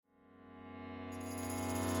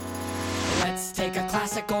Let's take a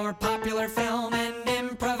classic or popular film and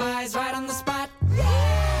improvise right on the spot.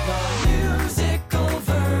 The musical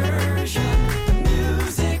version. The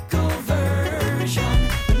musical version.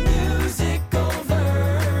 The musical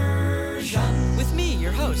version. With me,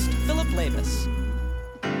 your host, Philip Lavis.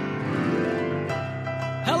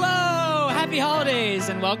 Hello! Happy holidays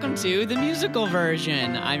and welcome to the musical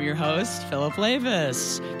version. I'm your host, Philip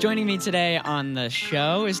Lavis. Joining me today on the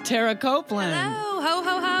show is Tara Copeland. Hello, ho,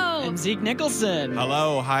 ho, ho. And Zeke Nicholson.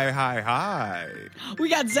 Hello, hi. We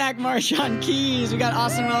got Zach Marsh on keys. We got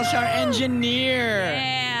Austin Welsh, our engineer.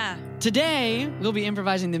 Yeah. Today, we'll be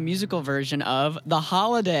improvising the musical version of The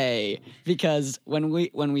Holiday, because when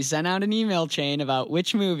we sent out an email chain about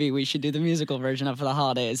which movie we should do the musical version of for the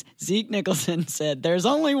holidays, Zeke Nicholson said there's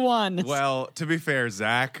only one. Well, to be fair,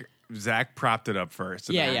 Zach propped it up first,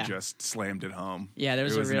 and Yeah, I yeah. just slammed it home. Yeah, there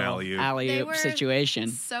was an a real alley-oop. They alley-oop were situation.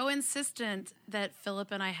 so insistent that Philip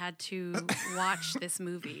and I had to watch this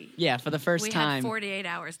movie. Yeah, for the first We time. had 48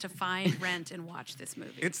 hours to find, rent, and watch this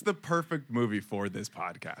movie. It's the perfect movie for this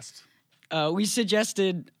podcast. We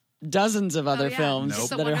suggested dozens of other yeah. films Nope.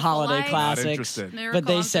 that A are Wonderful holiday Life. Not classics, interested. Miracle but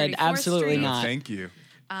they on said 34th absolutely Street. not. Thank you.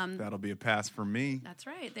 That'll be a pass for me. That's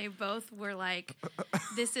right. They both were like,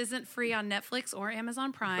 this isn't free on Netflix or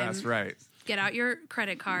Amazon Prime. That's right. Get out your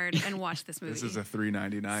credit card and watch this movie. This is a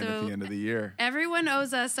 $3.99 at So, the end of the year. Everyone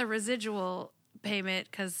owes us a residual payment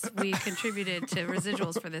because we contributed to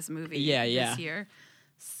residuals for this movie Yeah. this year.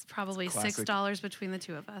 It's probably It's classic $6 between the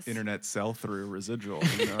two of us. Internet sell-through residual,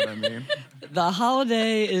 you know what I mean? The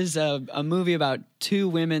Holiday is a movie about two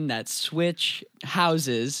women that switch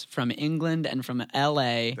houses from England and from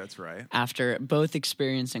LA That's right. after both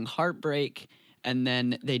experiencing heartbreak, and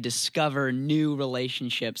then they discover new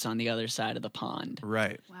relationships on the other side of the pond.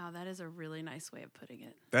 Right. Wow, that is a really nice way of putting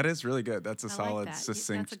it. That is really good. That's a like solid, that.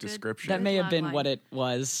 succinct That's a good- description. That may have log been line. what it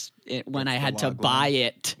was when I That's had the to log buy line.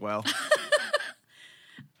 it. Well,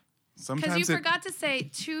 Because sometimes you forgot to say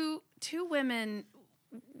two women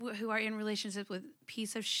who are in relationships with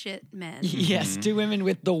piece of shit men Yes, two women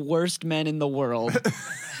with the worst men in the world.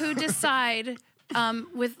 who decide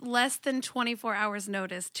with less than 24 hours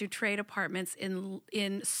notice to trade apartments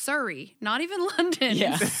in Surrey, not even London,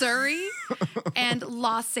 Yeah. Surrey and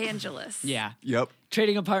Los Angeles. Yeah. Yep.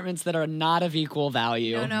 Trading apartments that are not of equal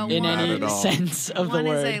value No, in one- Not any at all. sense of One the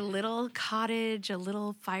word. is a little cottage, a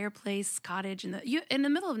little fireplace cottage in the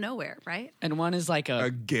middle of nowhere, right? And one is like A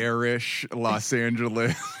garish Los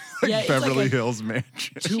Angeles Yeah, it's like Beverly a- Hills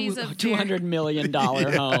mansion. She's a very- $200 million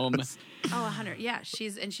home. Oh, 100. Yeah,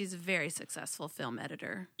 she's a very successful film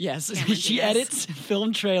editor. Yes, Cameron she Diaz. edits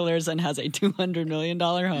film trailers and has a $200 million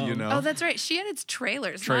home. You know? Oh, that's right. She edits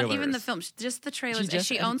trailers, not even the Trailers. films, just the trailers. She And just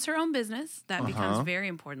she edit- owns her own business. That becomes very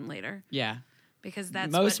important later Yeah, because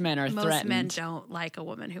that's Most what men are most men threatened. don't like a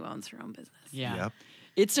woman who owns her own business. yeah. Yep.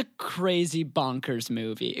 It's a crazy bonkers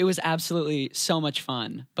movie. It was absolutely so much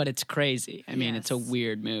fun, but it's crazy. I mean, it's a Yes.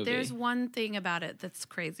 weird movie. There's one thing about it that's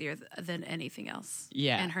crazier than anything else.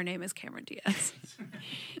 Yeah. and her name is Cameron Diaz.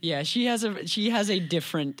 Yeah, she has a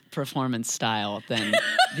different performance style than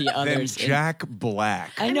the Then others. Jack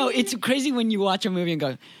Black. I know, it's crazy when you watch a movie and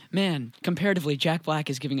go, man, comparatively, Jack Black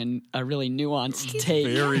is giving a really nuanced take.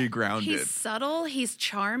 Very grounded. He's subtle. He's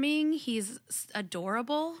charming. He's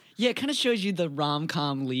adorable. Yeah, it kind of shows you the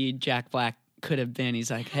rom-com lead Jack Black could have been.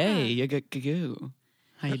 He's like, hey, you goo.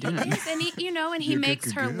 How you doing? Yes, and he, and he You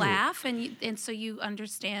makes her goo. laugh, and so you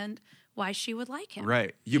understand why she would like him.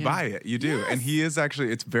 Right. You Yeah. buy it. You do. And Yes. he is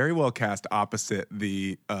actually, it's very well cast opposite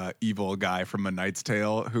the evil guy from A Knight's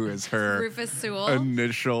Tale, who is her Rufus Sewell.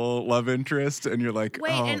 initial love interest. And you're like,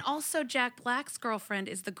 Wait, oh, and also Jack Black's girlfriend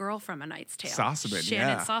is the girl from A Knight's Tale. Sossaman, Shannon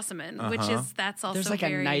yeah. Sossaman, which is, that's also There's like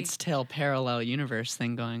very, a Knight's Tale parallel universe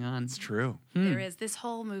thing going on. it's true. there is. This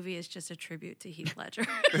whole movie is just a tribute to Heath Ledger.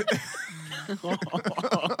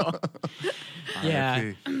 Yeah.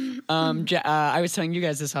 RIP. I was telling you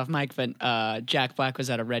guys this off mic, but Jack Black was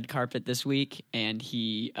at a red carpet this week, and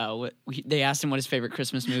they asked him what his favorite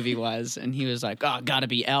Christmas movie was, and he was like, "Oh, gotta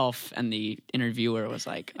be Elf." And the interviewer was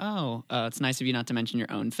like, "Oh, it's nice of you not to mention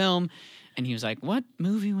your own film." And he was like, "What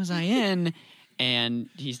movie was I in?" And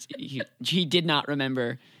he did not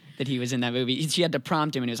remember that he was in that movie. She had to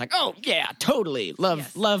prompt him, and he was like, "Oh yeah, totally,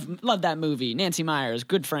 Yes. love that movie." Nancy Meyers,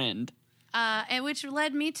 good friend. And which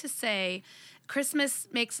led me to say Christmas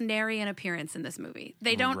makes nary an appearance in this movie.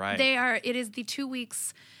 They don't. Right. It is the 2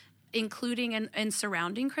 weeks, including and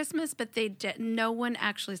surrounding Christmas, but no one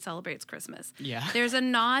actually celebrates Christmas. Yeah. There's a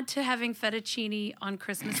nod to having fettuccine on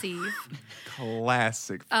Christmas Eve.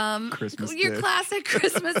 Classic Christmas Your dish. classic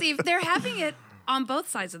Christmas Eve. They're having it on both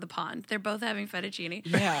sides of the pond. They're both having fettuccine.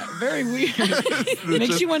 Yeah, very weird. It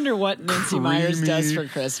makes you wonder what Nancy Meyers does for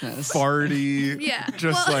Christmas. Farty. Yeah.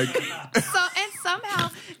 Just Well, like and somehow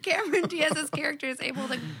Cameron Diaz's character is able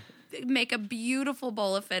to make a beautiful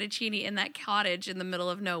bowl of fettuccine in that cottage in the middle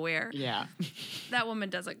of nowhere. Yeah. That woman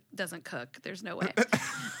doesn't cook. There's no way.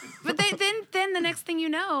 But then the next thing you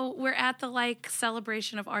know, we're at the like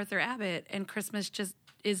celebration of Arthur Abbott, and Christmas just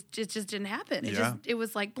didn't happen. It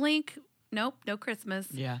was like blink, nope, no Christmas.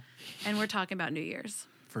 Yeah. And we're talking about New Year's.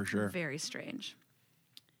 for sure. Very strange.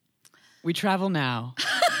 We travel now.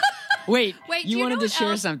 Wait, you do wanted know to what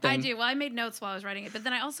share else? something. I do. Well, I made notes while I was writing it, but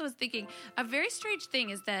then I also was thinking a very strange thing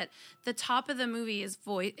is that the top of the movie is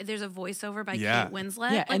there's a voiceover by Kate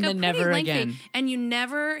Winslet, yeah, and then never again, and you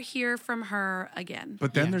never hear from her again.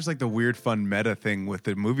 But then there's like the weird fun meta thing with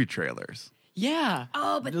the movie trailers. Yeah.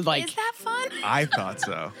 Oh, but like, is that fun? I thought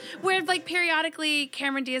so. Where like periodically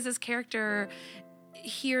Cameron Diaz's character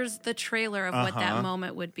hears the trailer of what that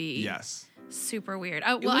moment would be. Yes. Super weird.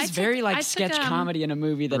 Oh, well, it was very like sketch comedy in a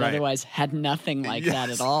movie that otherwise had nothing like that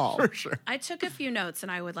at all. For sure. I took a few notes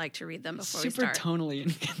and I would like to read them before Super we start. tonally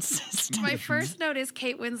inconsistent. My first note is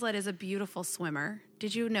Kate Winslet is a beautiful swimmer.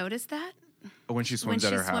 Did you notice that? When she swims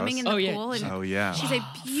at her house. When she's swimming in the pool. And she's a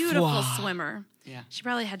beautiful swimmer. Yeah. She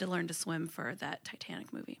probably had to learn to swim for that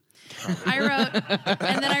Titanic movie. I wrote.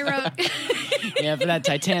 Yeah, for that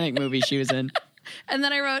Titanic movie she was in. And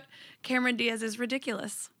then I wrote, Cameron Diaz is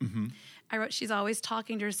ridiculous. Mm-hmm. I wrote, she's always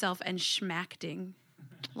talking to herself and schmacting.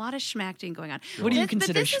 A lot of schmacting going on. What do you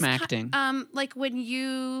consider schmacting? Like when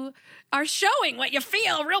you are showing what you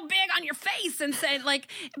feel real big on your face and say like,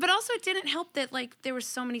 but also it didn't help that like there were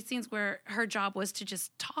so many scenes where her job was to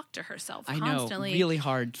just talk to herself constantly. I know, really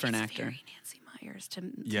hard for an it's actor. Very Nancy Meyers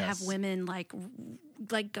to have women like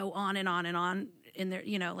go on and on and on in their,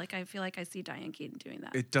 you know, like I feel like I see Diane Keaton doing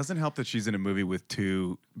that. It doesn't help that she's in a movie with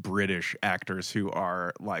two British actors who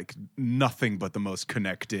are like nothing but the most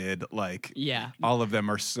connected. Like, all of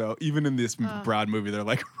them are so. Even in this broad movie, they're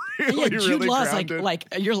like really, Jude really Law's grounded.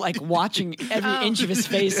 like you're like watching every inch of his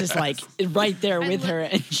face is like right there with her,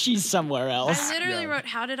 and she's somewhere else. I literally wrote,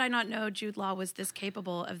 "How did I not know Jude Law was this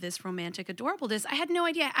capable of this romantic adorableness?" I had no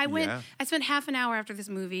idea. I spent half an hour after this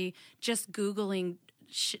movie just Googling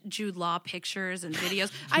Jude Law pictures and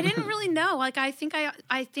videos. I didn't really know. Like, I think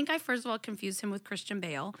I first of all confused him with Christian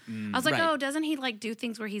Bale. I was like, oh, doesn't he like do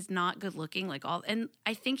things where he's not good looking? Like and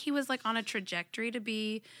I think he was like on a trajectory to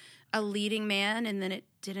be a leading man, and then it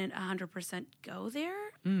didn't 100% go there.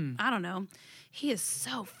 I don't know. He is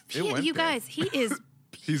so. You guys, he is. Beautiful.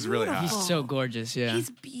 He's really hot. He's so gorgeous. Yeah, he's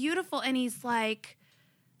beautiful, and he's like.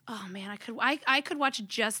 Oh man, I could watch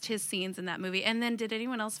just his scenes in that movie. And then, did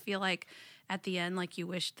anyone else feel like at the end, like you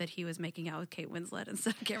wished that he was making out with Kate Winslet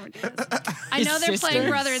instead of Cameron Diaz? I know they're playing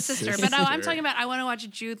brother and sister, but no, I'm talking about I want to watch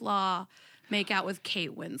Jude Law make out with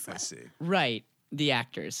Kate Winslet. I see. Right, the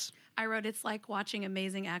actors. I wrote it's like watching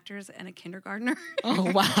amazing actors and a kindergartner.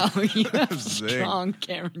 Oh wow, you have strong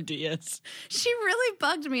Cameron Diaz. She really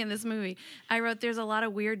bugged me in this movie. I wrote there's a lot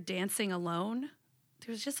of weird dancing alone.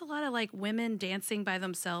 There was just a lot of like women dancing by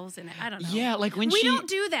themselves, and I don't know. Yeah, like when we don't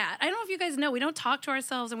do that. I don't know if you guys know. We don't talk to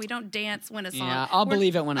ourselves, and we don't dance when a song. Yeah, I'll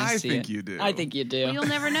believe it when I see it. I think you do. I think you do. Well, you'll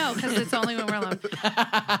never know because it's only when we're alone.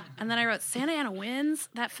 And then I wrote Santa Ana winds.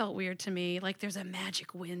 That felt weird to me. Like there's a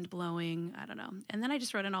magic wind blowing. I don't know. And then I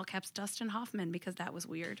just wrote in all caps Dustin Hoffman because that was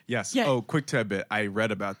weird. Yes. Yeah. Oh, quick tidbit. I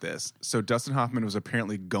read about this. So Dustin Hoffman was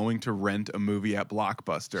apparently going to rent a movie at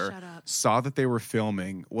Blockbuster. Shut up. Saw that they were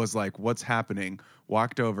filming. Was like, "What's happening?"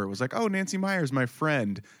 Walked over. Was like, "Oh, Nancy Meyers, my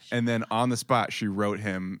friend." And then on the spot, she wrote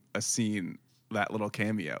him a scene, that little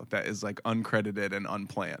cameo that is like uncredited and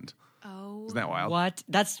unplanned. Oh. Isn't that wild? What?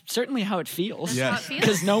 That's certainly how it feels. That's how it feels.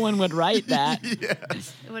 Because no one would write that.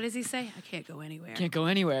 Yes. What does he say? I can't go anywhere. Can't go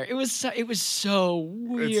anywhere. It was so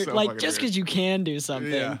weird. so like fucking just weird. because you can do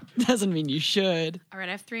something doesn't mean you should. All right,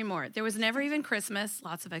 I have three more. There was never even Christmas,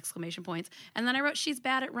 lots of exclamation points. And then I wrote, she's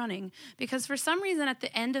bad at running. Because for some reason at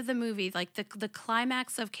the end of the movie, like the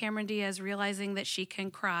climax of Cameron Diaz realizing that she can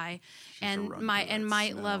cry and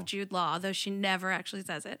might love Jude Law, though she never actually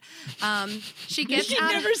says it. She gets She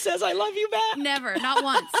never says I love you back. Never, not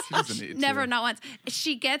once. She doesn't need Never, to. not once.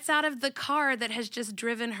 She gets out of the car that has just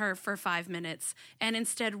driven her for 5 minutes and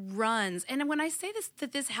instead runs. And when I say this,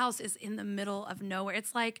 that this house is in the middle of nowhere,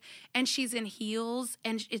 it's like, and she's in heels,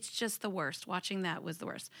 and it's just the worst. Watching that was the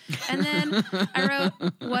worst. And then I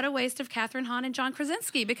wrote, what a waste of Catherine Hahn and John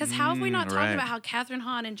Krasinski, because how have we not talked about how Catherine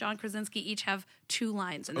Hahn and John Krasinski each have 2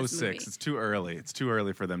 lines in this movie? It's too early. It's too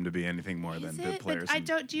early for them to be anything more than good players.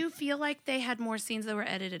 But do you feel like they had more scenes that were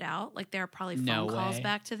edited out? Like there are probably No phone calls way.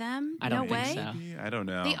 back to them. I don't no think way. so. I don't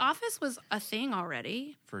know. The Office was a thing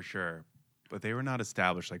already. For sure. But they were not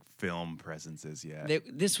established like film presences yet.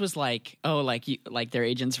 This was like, their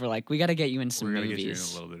agents were like, we got to get you in some We're movies. going to get you in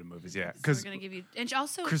a little bit of movies, yeah. So we're Because going to give you... And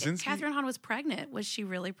also, Krasinski- Catherine Hahn was pregnant. Was she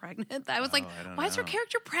really pregnant? I was like, I don't why is her know.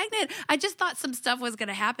 character pregnant? I just thought some stuff was going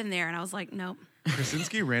to happen there. And I was like, nope.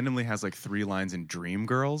 Krasinski randomly has like 3 lines in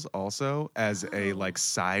Dreamgirls also as a like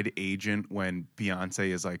side agent when Beyonce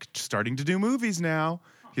is like starting to do movies now.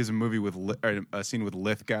 He has a movie with a scene with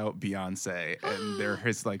Lithgow, Beyonce, and there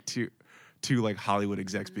is like two like Hollywood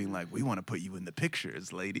execs being like, "We want to put you in the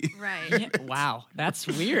pictures, lady." Right. Wow, that's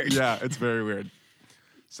weird. Yeah, it's very weird.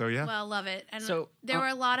 So yeah, Well, love it. And So, there were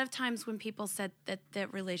a lot of times when people said that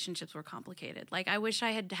relationships were complicated. Like, I wish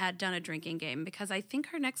I had done a drinking game, because I think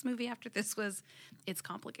her next movie after this was It's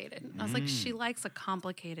Complicated. I was like, she likes a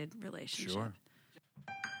complicated relationship. sure.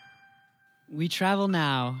 We travel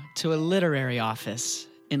now to a literary office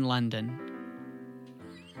in London.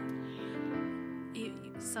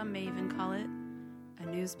 Some may even call it a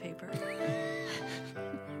newspaper.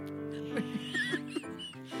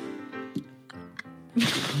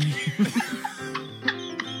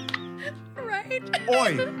 Right?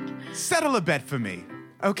 Oi, settle a bet for me,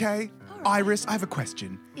 okay? Iris, I have a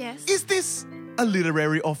question. Yes. Is this a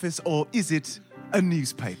literary office or is it a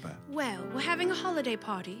newspaper? Well, we're having a holiday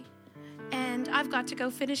party, and I've got to go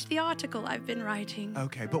finish the article I've been writing.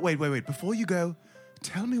 Okay, but wait. Before you go,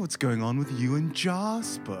 tell me what's going on with you and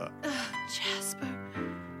Jasper. Jasper.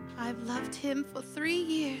 I've loved him for 3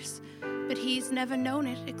 years, but he's never known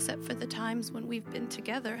it except for the times when we've been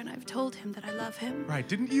together and I've told him that I love him. Right,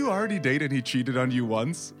 didn't you already date and he cheated on you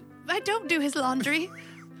once? I don't do his laundry.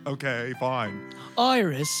 Okay, fine.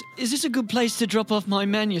 Iris, is this a good place to drop off my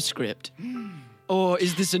manuscript? Or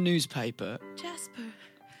is this a newspaper? Jasper,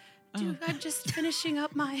 I'm just finishing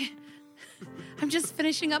up my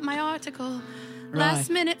article. Last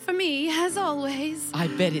minute for me, as always. I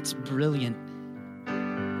bet it's brilliant.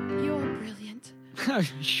 You're brilliant.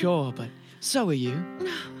 Sure, but so are you.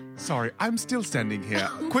 Sorry, I'm still standing here.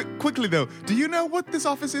 Quickly though, do you know what this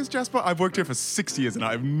office is, Jasper? I've worked here for 6 years and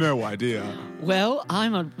I have no idea. Well,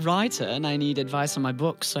 I'm a writer and I need advice on my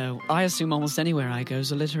book, so I assume almost anywhere I go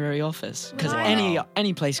is a literary office. Because Wow.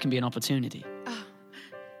 any place can be an opportunity. Oh,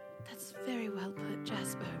 that's very well put,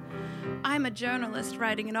 Jasper. I'm a journalist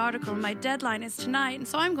writing an article and my deadline is tonight, and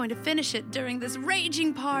so I'm going to finish it during this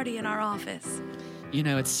raging party in our office. You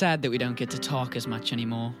know, it's sad that we don't get to talk as much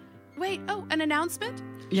anymore. Wait, an announcement?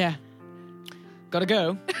 Yeah. Gotta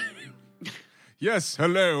go. Yes,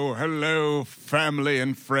 hello, family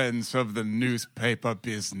and friends of the newspaper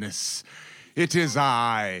business. It is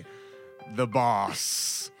I, the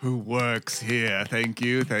boss, who works here. Thank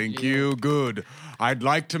you. Good. I'd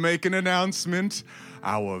like to make an announcement.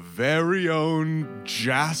 Our very own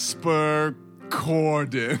Jasper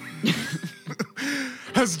Corden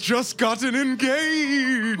has just gotten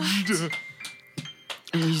engaged. What?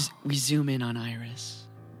 And we zoom in on Iris.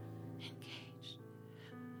 Engaged.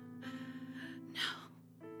 No.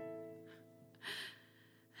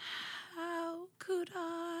 How could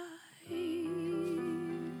I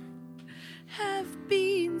have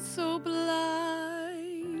been so blind?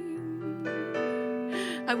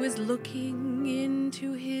 I was looking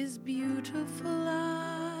into his beautiful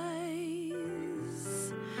eyes,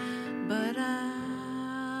 but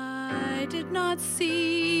I did not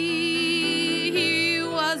see he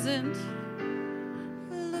wasn't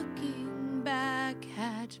looking back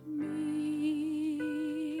at me.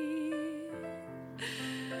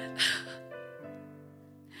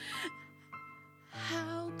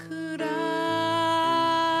 How could I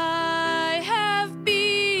have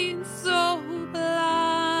been so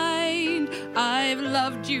blind? I've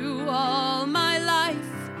loved you all my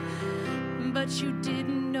life, but you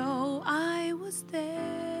didn't know I was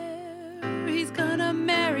there. He's gonna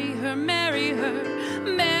marry her, marry her,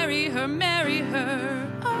 marry her, marry her.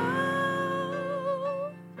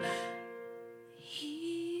 Oh,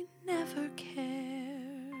 he never cared.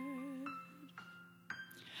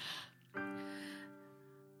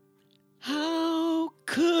 How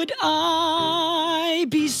could I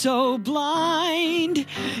be so blind?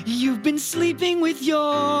 You've been sleeping with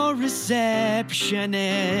your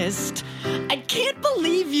receptionist. I can't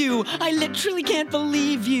believe you. I literally can't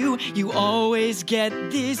believe you. You always get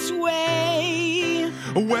this way.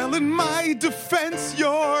 Well, in my defense,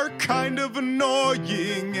 you're kind of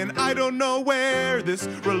annoying, and I don't know where this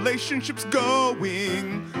relationship's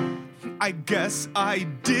going. I guess I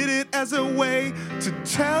did it as a way to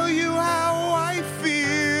tell you how I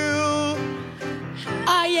feel.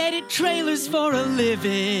 I edit trailers for a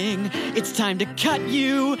living. It's time to cut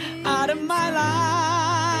you out of my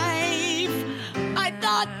life. I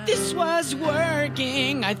thought this was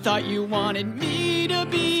working. I thought you wanted me to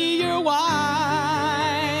be your wife.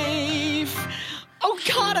 Oh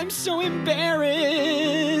God, I'm so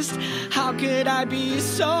embarrassed. How could I be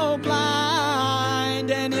so blind?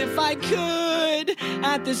 And if I could,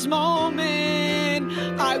 at this moment,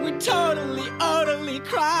 I would totally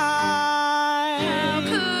cry. How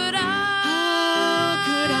could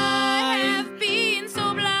I have been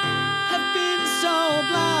so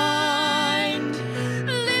blind?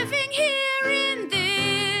 Living here in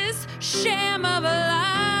this sham of a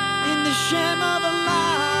life. In the sham of a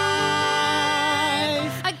life.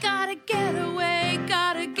 I gotta get away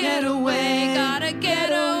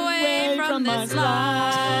from this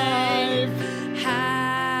life. How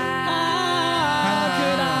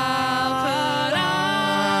could I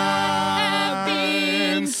have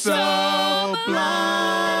been so blind?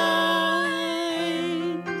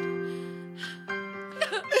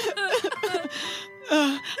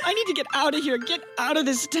 I need to get out of here. Get out of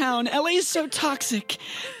this town. LA is so toxic.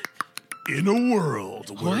 In a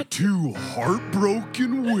world where What? two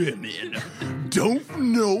heartbroken women don't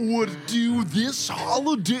know what to do this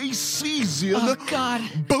holiday season, Oh, God.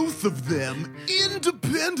 both of them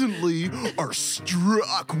independently are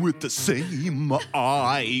struck with the same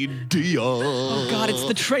idea. Oh, God, it's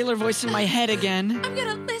the trailer voice in my head again. I'm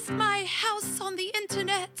gonna list my house on the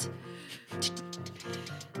internet.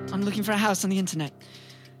 I'm looking for a house on the internet.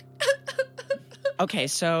 Okay,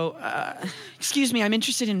 so, excuse me, I'm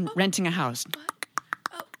interested in renting a house.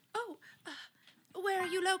 Where are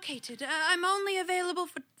you located? I'm only available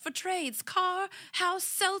for trades. Car, house,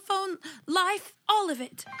 cell phone, life, all of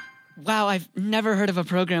it. Wow, I've never heard of a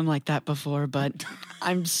program like that before, but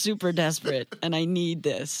I'm super desperate and I need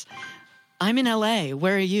this. I'm in LA.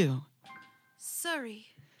 Where are you? Surrey.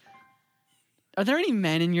 Are there any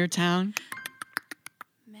men in your town?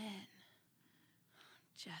 Men.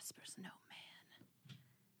 Jasper's no man.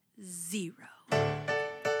 0.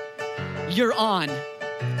 You're on.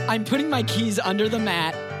 I'm putting my keys under the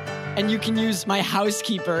mat, and you can use my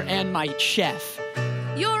housekeeper and my chef.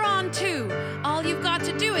 You're on too. All you've got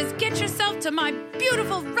to do is get yourself to my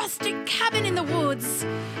beautiful rustic cabin in the woods.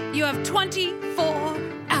 You have 24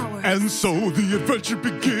 hours. And so the adventure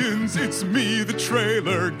begins. It's me, the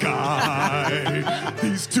trailer guy.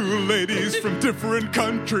 These two ladies from different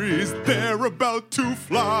countries, they're about to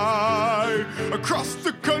fly across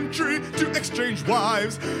the country to exchange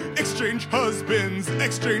wives, exchange husbands,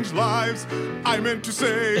 exchange lives. I meant to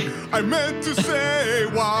say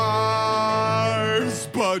wives.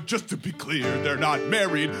 But just to be clear, they're not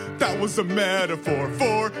married. That was a metaphor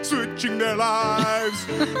for switching their lives.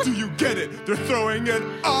 Do you get it? They're throwing it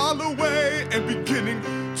all away and beginning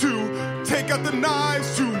to take out the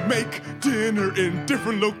knives to make dinner in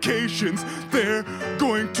different locations. They're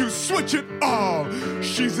going to switch it all.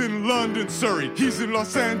 She's in London, Surrey. He's in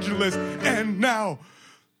Los Angeles. And now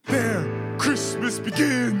their Christmas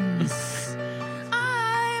begins.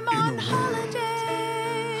 I'm on holiday.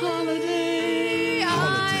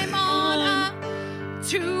 I'm on a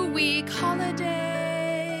 2-week holiday.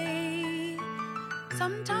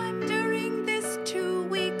 Sometime during this 2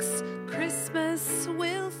 weeks, Christmas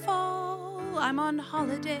will fall. I'm on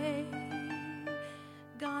holiday.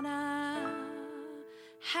 Gonna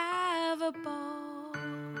have a ball.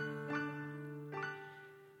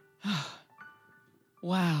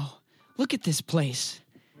 Wow, look at this place.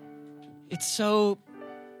 It's so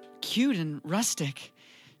cute and rustic.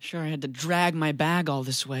 Sure, I had to drag my bag all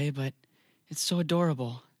this way, but it's so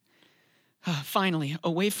adorable. Finally,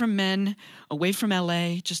 away from men, away from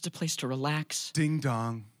LA, just a place to relax. Ding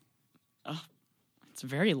dong. It's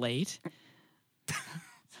very late.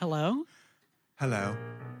 Hello? Hello.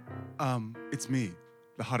 It's me,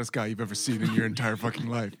 the hottest guy you've ever seen in your entire fucking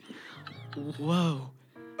life. Whoa.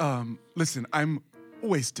 Listen, I'm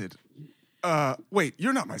wasted. Wait,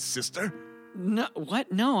 you're not my sister. No,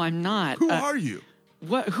 what? No, I'm not. Who are you?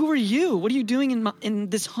 What? Who are you? What are you doing in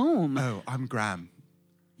this home? Oh, I'm Graham.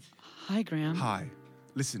 Hi, Graham. Hi.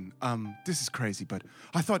 Listen, this is crazy, but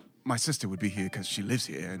I thought my sister would be here because she lives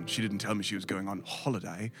here, and she didn't tell me she was going on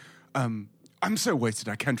holiday. I'm so wasted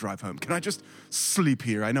I can't drive home. Can I just sleep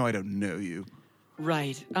here? I know I don't know you.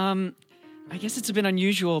 Right. I guess it's a bit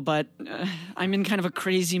unusual, but I'm in kind of a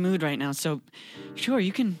crazy mood right now, so sure,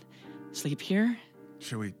 you can sleep here.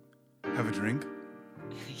 Shall we have a drink?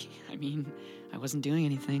 I mean, I wasn't doing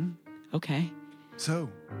anything. Okay. So,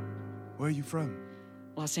 where are you from?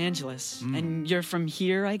 Los Angeles. And you're from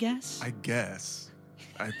here, I guess? I guess.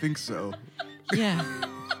 I think so. Yeah.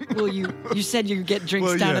 Well, you said you get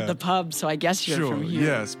drinks down at the pub, so I guess you're from here.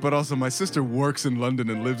 Yes, but also my sister works in London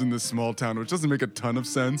and lives in this small town, which doesn't make a ton of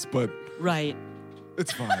sense, but Right.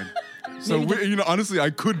 it's fine. So, honestly, I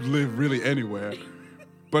could live really anywhere.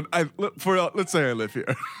 But let's say I live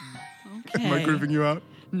here. Okay. Am I creeping you out?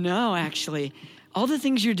 No, actually. All the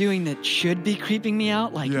things you're doing that should be creeping me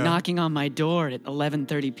out, like knocking on my door at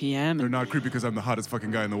 11:30 p.m. They're not creepy because I'm the hottest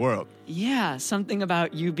fucking guy in the world. Yeah, something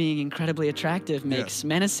about you being incredibly attractive makes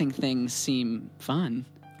menacing things seem fun.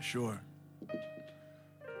 Sure.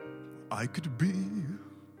 I could be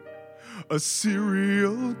a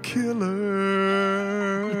serial killer,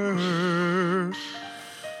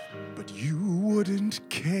 but you wouldn't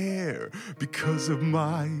care because of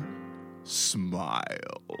my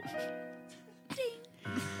smile.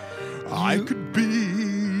 I could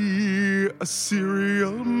be a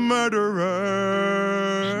serial murderer.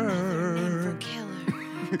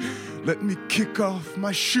 Killer. Let me kick off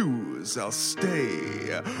my shoes. I'll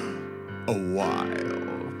stay a while.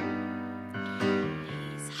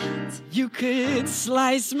 You could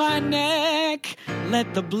slice my neck,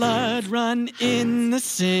 let the blood run in the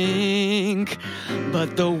sink.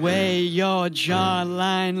 But the way your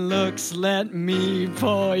jawline looks, let me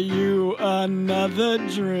pour you another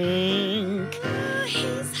drink.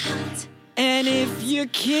 He's hot. And if you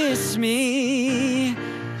kiss me,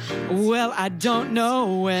 well, I don't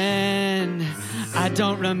know when. I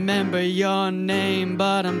don't remember your name,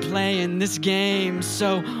 but I'm playing this game,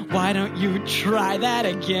 so why don't you try that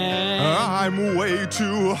again? I'm way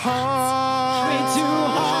too hot. Way too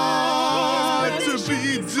hot to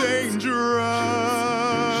be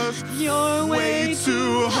dangerous. You're way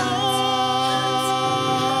too hot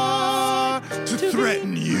to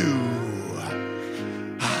threaten you.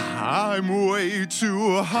 I'm way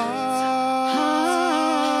too hot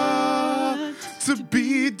to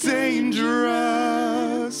be dangerous.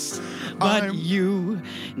 But you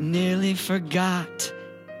nearly forgot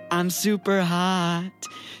I'm super hot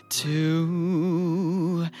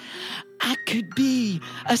too. I could be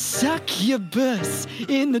a succubus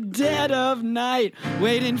in the dead of night,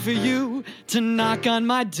 waiting for you to knock on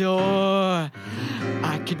my door.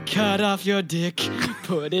 I could cut off your dick,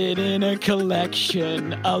 put it in a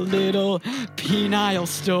collection, a little penile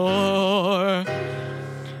store.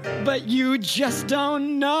 But you just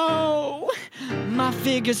don't know. My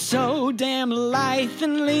figure's so damn lithe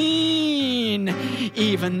and lean.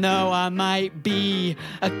 Even though I might be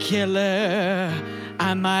a killer,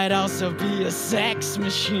 I might also be a sex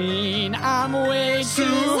machine. I'm way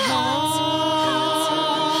too hot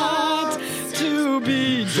to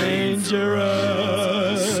be dangerous.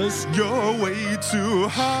 You're way too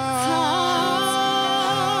hot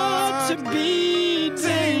to be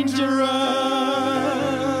dangerous.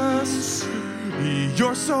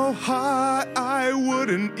 You're so hot, I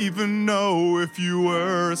wouldn't even know if you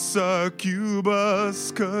were a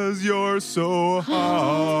succubus, 'cause you're so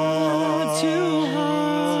hot. Too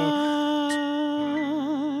hot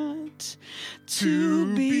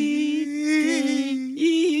to be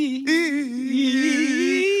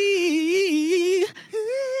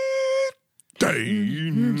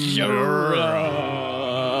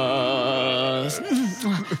dangerous.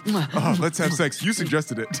 Oh, let's have sex. You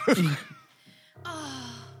suggested it.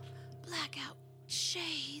 Blackout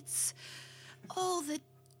shades. All the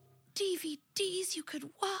DVDs you could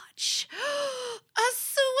watch. A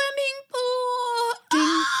swimming pool.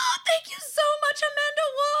 Oh, thank you so much, Amanda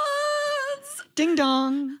Woods. Ding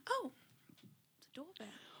dong. Oh, it's a doorbell.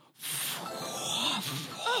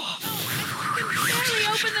 I can barely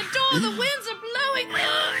open the door. The winds are blowing.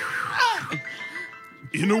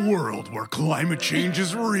 In a world where climate change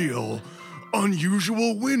is real,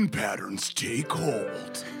 unusual wind patterns take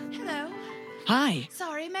hold. Hello. Hi.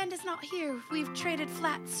 Sorry, Amanda's not here. We've traded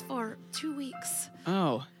flats for 2 weeks.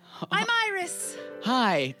 Oh. I'm Iris.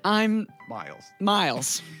 Hi, I'm Miles.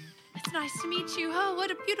 Miles. It's nice to meet you. Oh,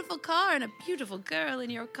 what a beautiful car and a beautiful girl in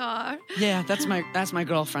your car. Yeah, that's my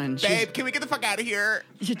girlfriend. Babe, can we get the fuck out of here?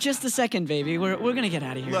 Just a second, baby. We're gonna get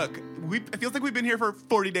out of here. Look, it feels like we've been here for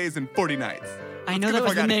 40 days and 40 nights. I know that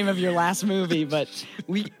was the name of your last movie, but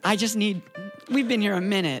we've been here a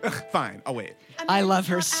minute. Fine, I'll wait. I love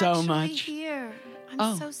her Not so actually much. Here. I'm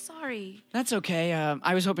Oh. so sorry. That's okay.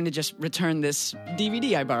 I was hoping to just return this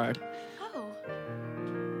DVD I borrowed. Oh,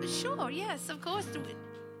 sure. Yes, of course.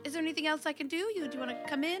 Is there anything else I can do? Do you want to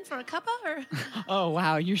come in for a cuppa or? Oh,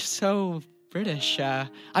 wow, you're so British. I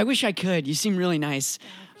wish I could. You seem really nice.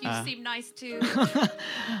 You seem nice too.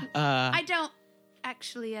 I don't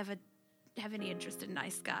actually ever have any interest in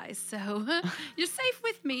nice guys, so you're safe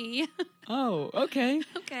with me. Oh, okay.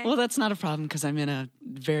 Okay. Well, that's not a problem because I'm in a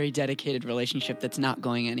very dedicated relationship that's not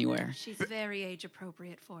going anywhere. She's very age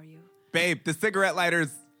appropriate for you. Babe, the cigarette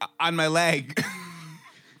lighter's on my leg.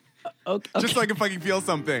 Okay. Just so I can fucking feel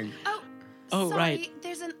something. Oh, sorry, right.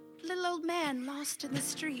 There's a little old man lost in the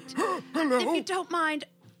street. Hello. If you don't mind,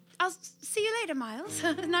 I'll see you later, Miles.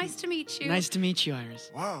 Nice to meet you. Nice to meet you,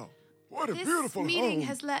 Iris. Wow. What a This beautiful meeting home.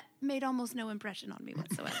 has made almost no impression on me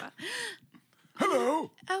whatsoever.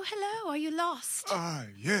 Hello. Oh, hello. Are you lost?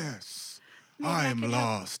 Yes. Maybe I I am can help.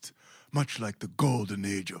 lost. Much like the golden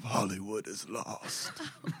age of Hollywood is lost.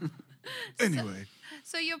 Anyway.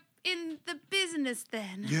 So you're in the business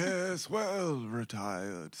then? Yes, well,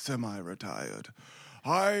 retired, semi-retired.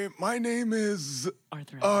 My name is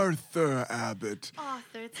Arthur Abbott.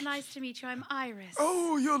 Arthur, it's nice to meet you. I'm Iris.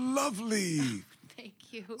 Oh, you're lovely.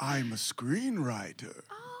 Thank you. I'm a screenwriter.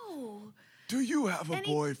 Oh, Do you have a Any-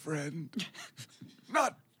 boyfriend?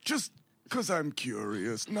 Not just because I'm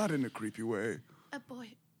curious, not in a creepy way. a boy.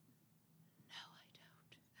 No,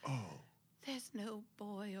 I don't. Oh, There's no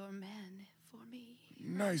boy or man for me.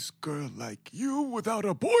 nice girl like you without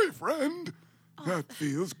a boyfriend? That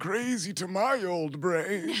feels crazy to my old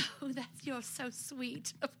brain. Oh, you're so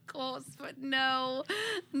sweet, of course, but no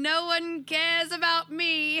one cares about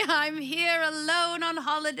me. I'm here alone on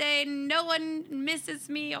holiday. No one misses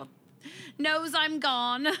me or knows I'm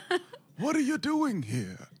gone. What are you doing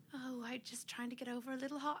here? Oh, I'm just trying to get over a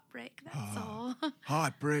little heartbreak, that's all.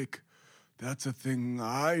 Heartbreak. That's a thing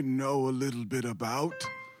I know a little bit about.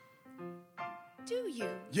 Do you?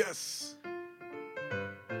 Yes.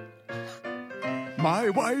 My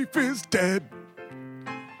wife is dead,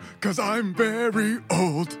 'cause I'm very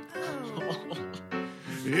old. Oh,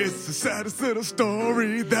 It's the saddest little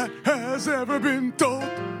story that has ever been told.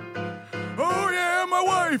 Oh yeah, my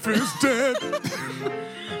wife is dead.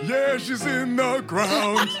 Yeah, she's in the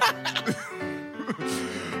ground.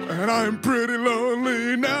 And I'm pretty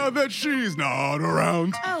lonely now that she's not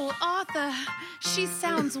around. oh, Arthur, she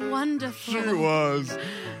sounds wonderful. She was.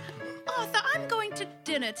 Arthur, I'm going to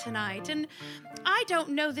dinner tonight, and I don't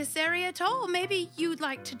know this area at all. Maybe you'd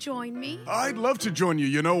like to join me? I'd love to join you.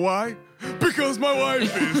 You know why? Because my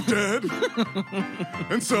wife is dead.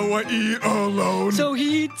 And so I eat alone. So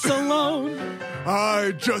he eats alone,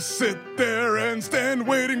 I just sit there and stand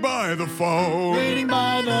waiting by the phone. waiting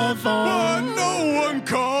by the But phone. no one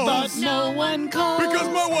calls. But no one calls. Because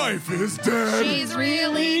my wife is dead. She's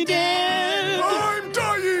really dead. I'm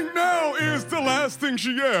dying now is the last thing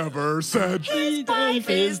she ever said. His wife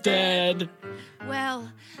is dead.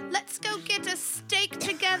 Well, let's go get a steak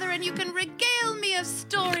together and you can regale me of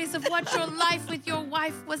stories of what your life with your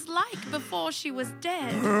wife was like before she was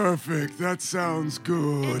dead. Perfect. That sounds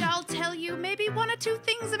good. And I'll tell you maybe one or two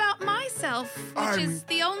things about myself, which is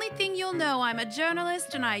the only thing you'll know. I'm a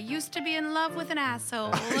journalist and I used to be in love with an asshole.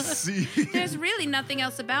 I see. There's really nothing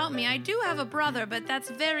else about me. I do have a brother, but that's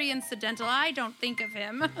very incidental. I don't think of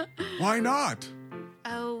him. Why not?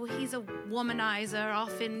 Oh, he's a womanizer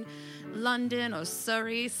off in London or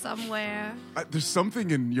Surrey somewhere. There's something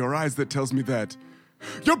in your eyes that tells me that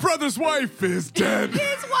your brother's wife is dead.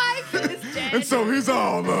 His wife is dead. And so he's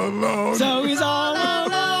all alone. So he's all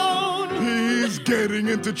alone He's getting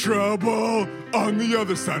into trouble on the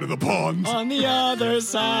other side of the pond. on the other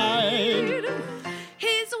side.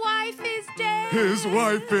 His wife is dead. His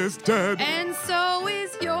wife is dead. And so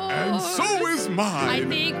is yours. And so is I mine.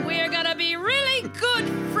 think we're gonna be really good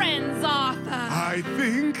friends, Arthur. I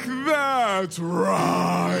think that's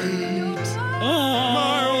right.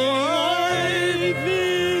 My wife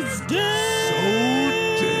is so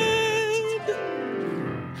dead.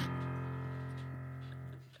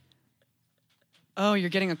 Oh, you're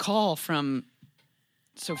getting a call from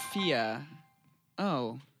Sophia.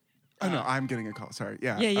 Oh. Oh no, I'm getting a call. Sorry.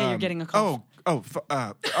 Yeah. Yeah, you're getting a call.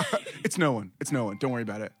 It's no one. It's no one. Don't worry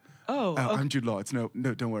about it. Oh, okay. I'm Jude Law. It's no.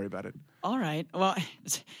 Don't worry about it. All right. Well,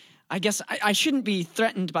 I guess I shouldn't be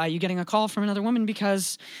threatened by you getting a call from another woman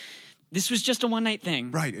because this was just a one-night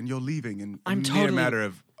thing. Right, and you're leaving, and I'm in totally- a matter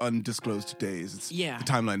of undisclosed days. Yeah. The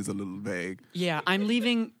timeline is a little vague. Yeah, I'm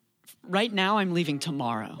leaving. Right now, I'm leaving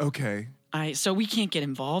tomorrow. Okay, So we can't get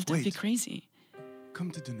involved. That'd be Wait. crazy. come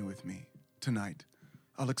to dinner with me tonight.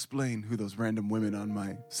 I'll explain who those random women on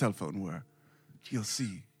my cell phone were. You'll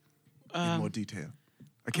see in more detail.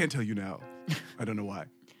 I can't tell you now. I don't know why.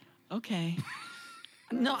 Okay.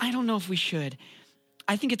 No, I don't know if we should.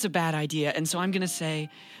 I think it's a bad idea, and so I'm going to say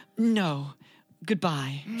no.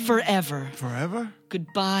 Goodbye. Forever. Forever?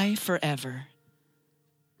 Goodbye forever.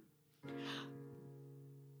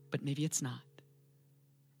 But maybe it's not.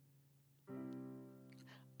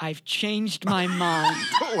 I've changed my mind.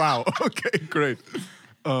 Wow. Okay, great.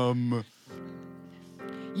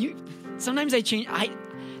 Sometimes I change.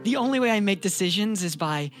 The only way I make decisions is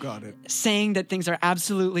by Got it. saying that things are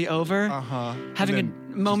absolutely over, having a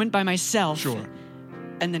moment by myself, Sure.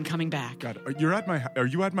 and then coming back. Got it. Are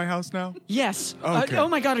you at my house now? Yes. Okay. Oh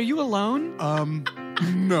my God, are you alone?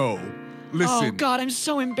 No. Listen. Oh God, I'm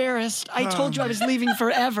so embarrassed. I told you I was leaving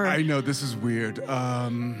forever. I know this is weird.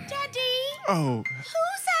 Daddy? Oh.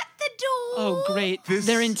 Who's at the door? Oh great,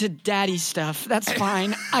 they're into daddy stuff. That's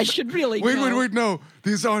fine. I should really Wait, go. wait, no.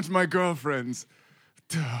 These aren't my girlfriends.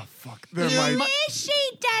 Oh, fuck. They're my... Where is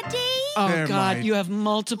she, Daddy? Oh They're God, mine. you have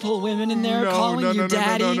multiple women in there No, calling no, you no,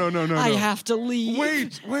 daddy. no. I have to leave.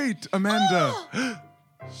 Wait, Amanda.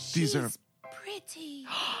 These are Pretty.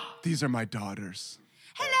 these are my daughters.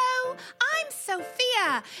 Hello, I'm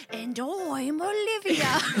Sophia, and I'm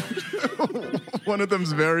Olivia. One of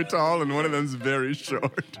them's very tall and one of them's very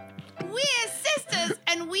short. We're sisters,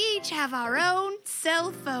 and we each have our own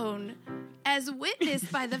cell phone, as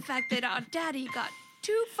witnessed by the fact that our daddy got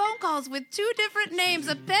 2 phone calls with 2 different names.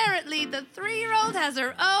 Apparently, the 3-year-old has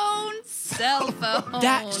her own cell phone.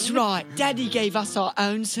 That's right. Daddy gave us our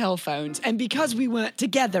own cell phones, and because we weren't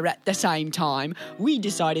together at the same time, we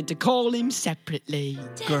decided to call him separately.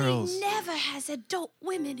 Daddy Girls. never has adult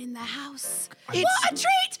women in the house. It's- What a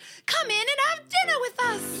treat! Come in and have dinner with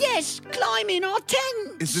us. Yes, climb in our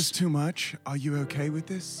tent. Is this too much? Are you okay with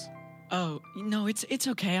this? Oh, no, it's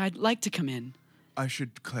okay. I'd like to come in. I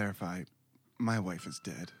should clarify. My wife is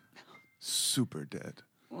dead. Super dead.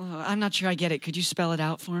 Well, I'm not sure I get it. Could you spell it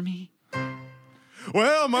out for me?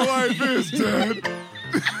 Well, my wife is dead.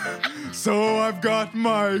 So I've got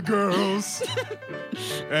my girls.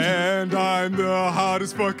 And I'm the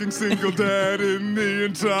hottest fucking single dad in the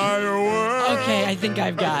entire world. Okay, I think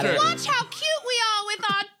I've got it. Watch how cute we are with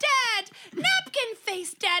our dad. Napkin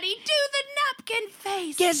face, Daddy. Do the napkin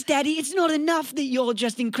face. Yes, Daddy, it's not enough that you're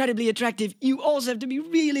just incredibly attractive. You also have to be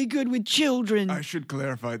really good with children. I should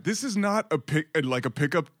clarify. This is not a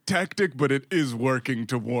pickup tactic, but it is working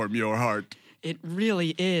to warm your heart. It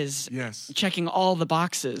really is. Yes. Checking all the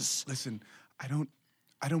boxes. Listen, I don't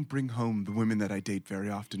bring home the women that I date very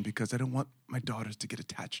often because I don't want my daughters to get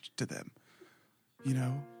attached to them. You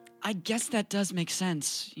know? I guess that does make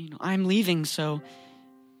sense. You know, I'm leaving, so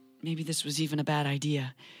maybe this was even a bad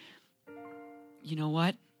idea. You know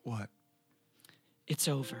what? What? It's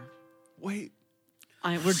over. Wait.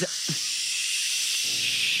 We're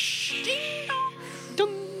Ding dong.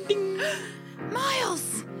 Ding, ding.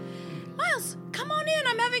 Miles, come on in.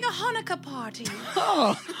 I'm having a Hanukkah party.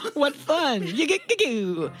 Oh, what fun!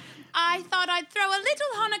 You. I thought I'd throw a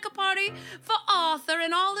little Hanukkah party for Arthur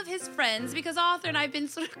and all of his friends because Arthur and I have been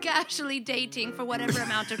sort of casually dating for whatever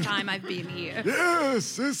amount of time I've been here.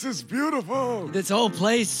 Yes, this is beautiful. This whole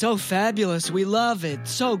place so fabulous. We love it.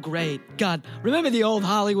 So great. God, remember the old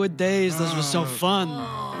Hollywood days? Those were so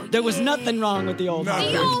fun. There was nothing wrong with the old The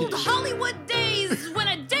Hollywood old days. Hollywood days when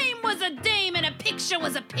a dame was a dame and a picture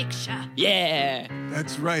was a picture. Yeah.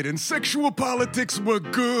 That's right, and sexual politics were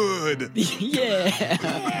good. Yeah.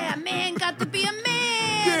 Yeah, man got to be a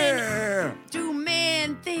man. Yeah, Do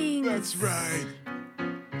man things. that's right.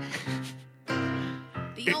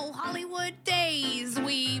 The old Hollywood days,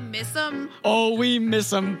 we miss them. Oh, we miss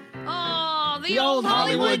them. Oh, the old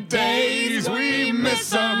Hollywood days, we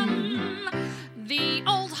miss 'em. The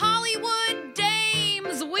old Hollywood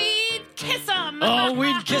dames, we'd kiss 'em. Oh,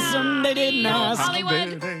 we'd kiss them. They didn't The old ask.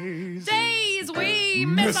 Hollywood days, we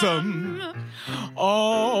miss 'em.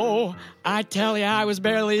 Oh, I tell you, I was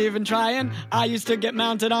barely even trying. I used to get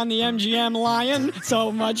mounted on the MGM Lion.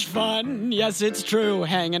 So much fun. Yes, it's true.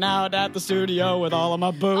 Hanging out at the studio with all of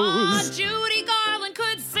my booze. Judy Garland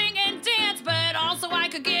could sing and dance, but also I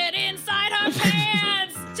could get inside her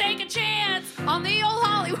pants. Take a chance on the old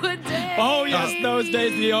Hollywood days. Oh, yes, those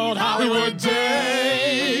days, the old Hollywood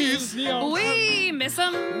days. The old We miss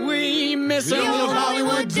 'em. We miss The them. old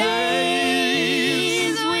Hollywood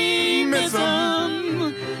days, we miss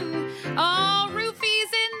 'em. Oh,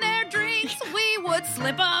 roofies in their drinks, we would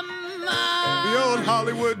slip 'em. The old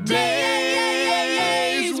Hollywood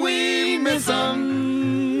days, we miss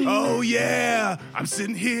them. Oh yeah, I'm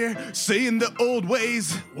sitting here saying the old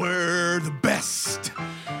ways were the best.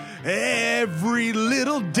 Every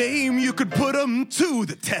little dame, you could put them to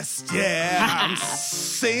the test. Yeah, I'm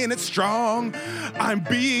saying it strong. I'm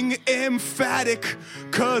being emphatic.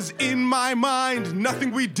 Cause in my mind,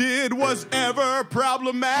 nothing we did was ever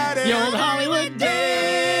problematic. The old Hollywood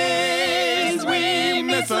days, we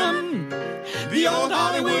miss them. The old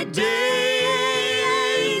Hollywood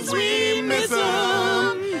days, we miss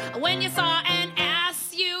them. When you saw an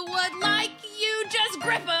ass you would like, you just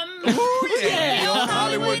grip 'em.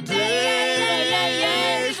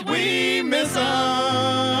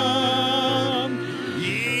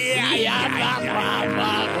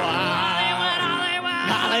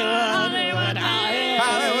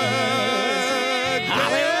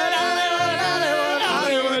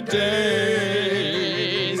 Hollywood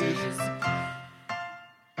days.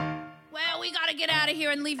 Well, we gotta get out of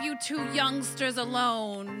here and leave you two youngsters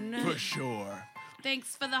alone. For sure.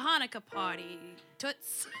 Thanks for the Hanukkah party,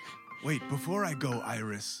 Toots. Wait, before I go,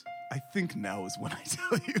 Iris, I think now is when I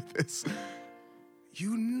tell you this.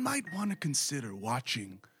 You might want to consider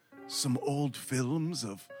watching some old films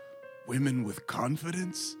of women with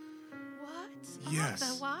confidence. What? Yes.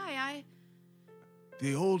 Arthur, why?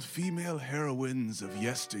 The old female heroines of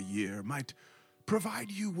yesteryear might provide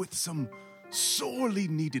you with some sorely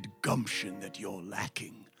needed gumption that you're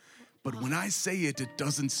lacking. But when I say it, it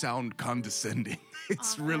doesn't sound condescending.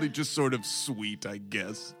 It's really just sort of sweet, I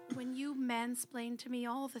guess. When you mansplain to me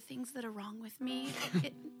all the things that are wrong with me,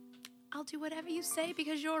 I'll do whatever you say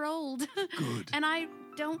because you're old. Good. And I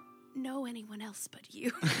don't know anyone else but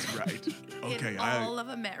you. That's right. Okay, in all of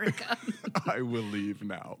America. I will leave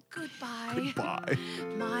now. Goodbye. Goodbye.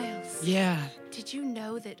 Miles. Yeah. Did you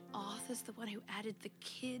know that Arthur's the one who added the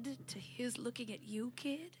kid to his looking at you,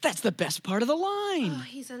 kid? That's the best part of the line. Oh,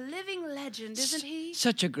 he's a living legend, isn't he?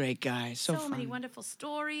 Such a great guy. So fun. many wonderful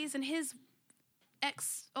stories. And his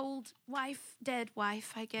ex-old wife, dead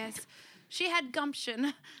wife, I guess, she had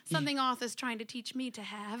gumption. Something Arthur's trying to teach me to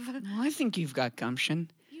have. Well, I think you've got gumption.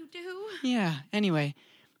 You do? Yeah. Anyway,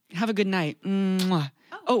 have a good night. Mwah.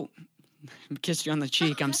 Oh, kissed you on the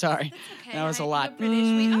cheek. I'm sorry. That's okay. That was a lot. You're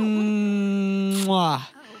British. Mwah. Oh.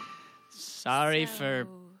 Sorry for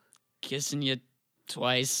kissing you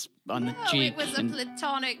twice on the cheek. It was a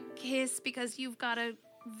platonic kiss because you've got a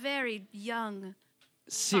very young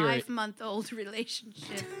 5-month-old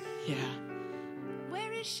relationship. Yeah.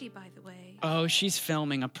 Where is she, by the way? Oh, she's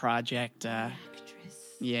filming a project. Actress.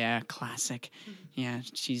 Yeah, classic. Yeah,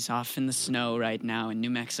 she's off in the snow right now in New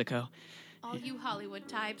Mexico. All you Hollywood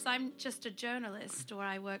types. I'm just a journalist, or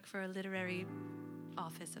I work for a literary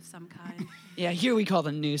office of some kind. Yeah, here we call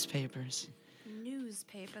them newspapers.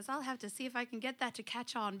 Newspapers. I'll have to see if I can get that to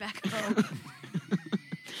catch on back home.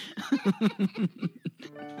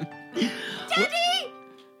 Daddy!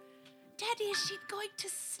 Daddy, is she going to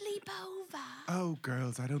sleep over? Oh,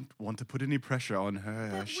 girls, I don't want to put any pressure on her.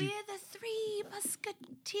 But we're the Three Musketeers.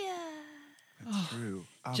 That's true.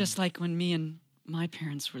 Just like when me and my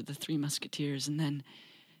parents were the Three Musketeers, and then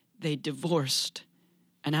they divorced.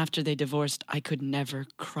 And after they divorced, I could never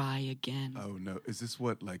cry again. Oh, no. Is this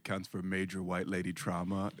what, counts for major white lady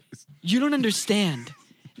trauma? You don't understand.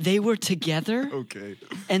 They were together. Okay.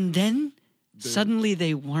 And then suddenly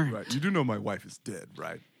they weren't. Right. You do know my wife is dead,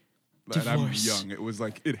 right? Divorce. And I'm young. It was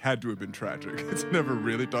it had to have been tragic. It's never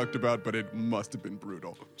really talked about, but it must have been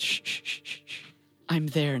brutal. Shh, shh, shh, shh, shh. I'm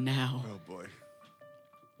there now. Oh, boy.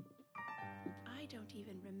 I don't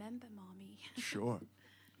even remember, Mommy. Sure.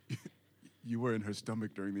 You were in her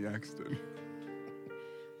stomach during the accident.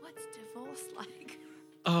 What's divorce like?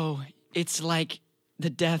 Oh, it's like the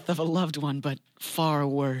death of a loved one, but far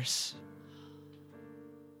worse.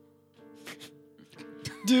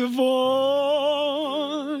 Divorce.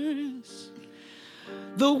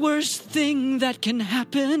 The worst thing that can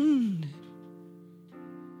happen.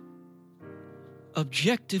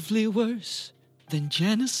 Objectively worse than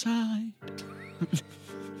genocide.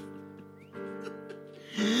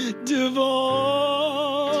 Divorce.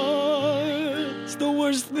 The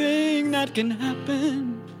worst thing that can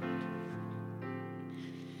happen.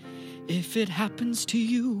 If it happens to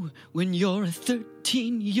you when you're a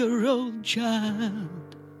 13-year-old child.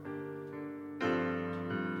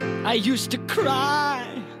 I used to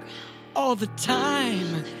cry all the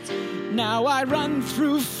time. Now I run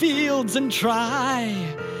through fields and try.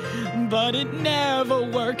 But it never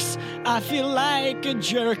works. I feel like a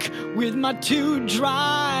jerk with my 2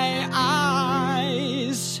 dry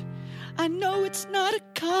eyes. I know it's not a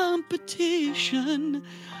competition,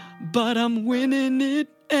 but I'm winning it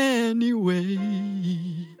anyway.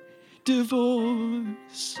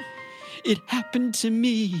 Divorce. It happened to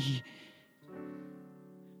me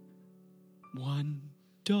one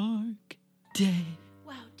dark day.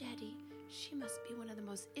 Wow, Daddy, she must be one of the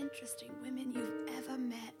most interesting women you've ever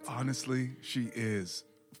met. Honestly, she is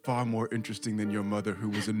far more interesting than your mother, who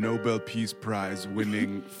was a Nobel Peace Prize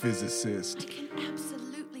winning physicist. I can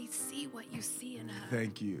absolutely see what you see in her.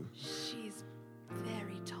 Thank you. She's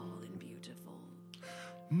very tall and beautiful.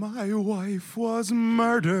 My wife was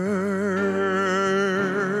murdered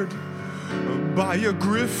by a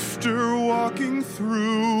grifter walking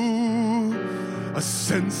through a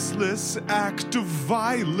senseless act of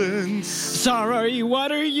violence. Sorry,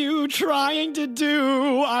 what are you trying to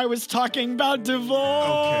do? I was talking about divorce.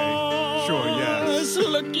 Okay, sure, yes.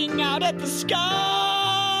 Looking out at the sky.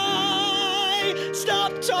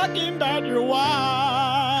 Stop talking about your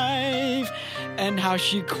wife and how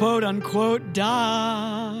she quote unquote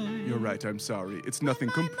died. You're right, I'm sorry. It's nothing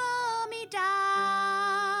My mommy died.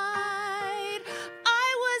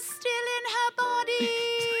 I was still in her body.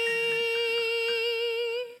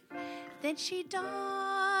 Then she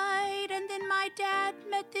died, and then my dad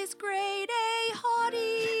met this grade A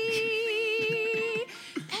hottie.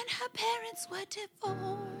 And her parents were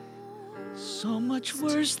divorced. So much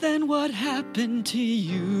worse than what happened to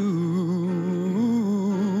you.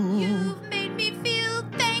 You've made me feel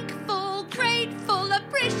thankful, grateful,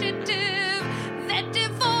 appreciative that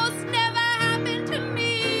divorce never happened to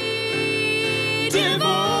me. Divorce,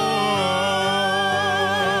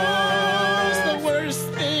 the worst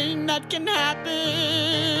thing that can happen.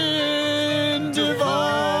 Divorce,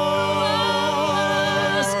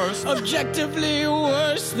 objectively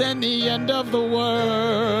worse than the end of the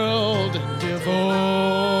world. Divorce.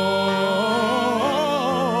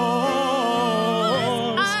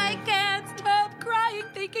 I can't stop crying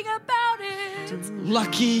thinking about it.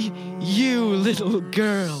 Lucky you, little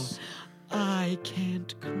girl. I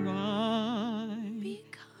can't cry.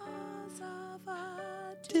 Because of a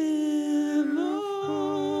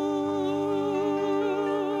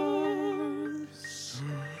Divorce.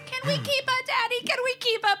 Can we keep her, Daddy? Can we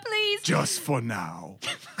keep her, please? Just for now.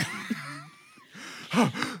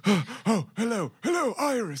 Oh, hello,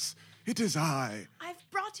 Iris. It is I. I've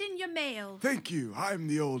brought in your mail. Thank you. I'm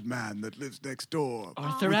the old man that lives next door.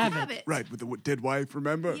 Arthur Abbott. Right, with the dead wife,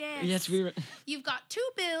 remember? Yes. we were. You've got 2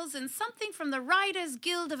 bills and something from the Writers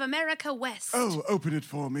Guild of America West. Oh, open it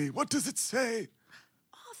for me. What does it say?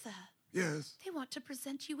 Arthur, Yes. they want to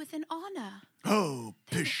present you with an honor. Oh,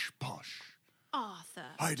 pish posh. Arthur.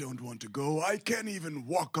 I don't want to go. I can't even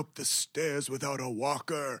walk up the stairs without a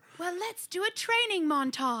walker. Well, let's do a training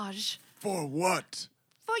montage. For what?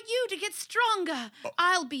 For you to get stronger.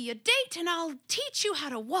 I'll be your date and I'll teach you how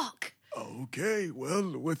to walk. Okay,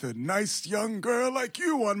 well, with a nice young girl like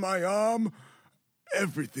you on my arm,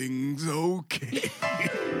 everything's okay.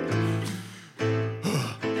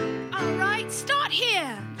 All right, start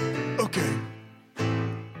here. Okay.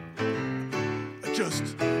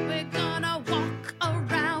 We're gonna walk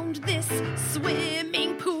around this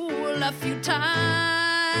swimming pool a few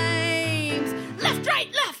times. Left, right,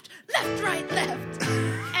 left, left, right, left.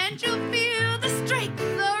 And you'll feel the strength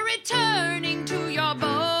returning to your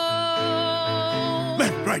bones.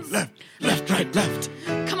 Left, right, left. Left, right, left.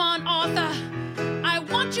 Come on, Arthur. I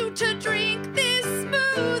want you to drink this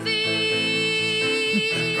smoothie.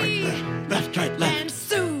 Left, right, left. And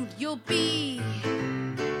soon you'll be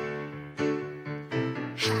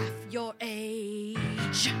half your age.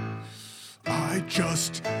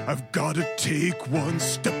 I've gotta take one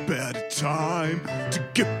step at a time to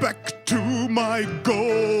get back to my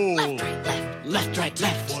goal. Left, right, left. Left, right,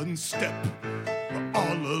 left. One step,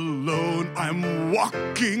 all alone, I'm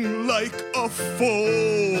walking like a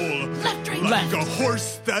foal. Left, right, Like left. a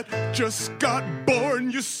horse that just got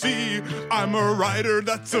born, you see. I'm a rider,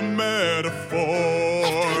 that's a metaphor.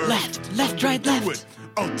 Left, left, right, Do left. it.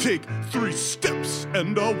 I'll take 3 steps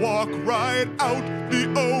and I'll walk right out the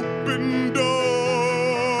open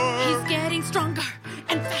door. He's getting stronger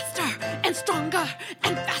and faster and stronger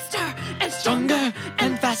and faster and stronger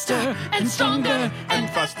and faster and stronger and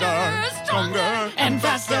faster, stronger and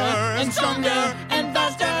faster and stronger and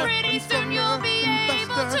faster. Pretty soon you'll be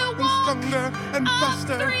able to walk stronger and up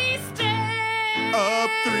faster. 3 steps. Up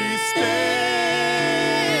 3 steps.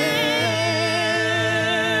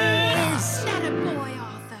 Atta boy,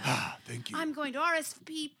 Arthur. Ah, thank you. I'm going to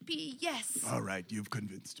RSVP, yes. All right, you've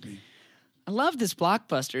convinced me. I love this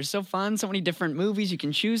blockbuster. It's so fun. So many different movies you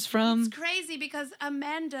can choose from. It's crazy because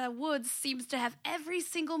Amanda Woods seems to have every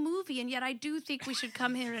single movie, and yet I do think we should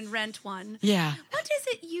come here and rent one. Yeah. What is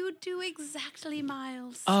it you do exactly,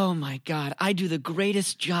 Miles? Oh my God. I do the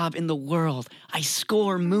greatest job in the world. I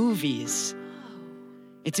score movies.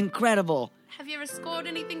 It's incredible. Have you ever scored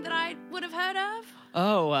anything that I would have heard of?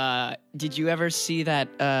 Oh, did you ever see that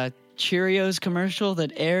Cheerios commercial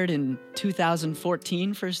that aired in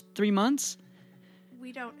 2014 for 3 months?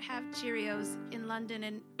 We don't have Cheerios in London,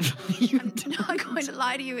 and You I'm not going to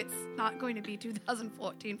lie to you, it's not going to be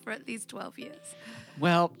 2014 for at least 12 years.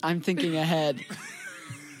 Well, I'm thinking ahead.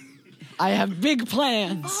 I have big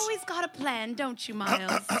plans. Always got a plan, don't you,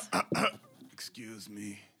 Miles? Excuse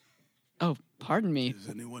me. Oh, pardon me. Does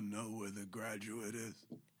anyone know where the graduate is?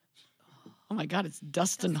 Oh my God, it's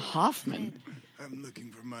Dustin Hoffman. I'm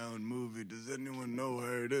looking for my own movie. Does anyone know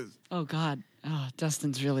where it is? Oh God,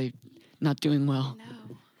 Dustin's really not doing well.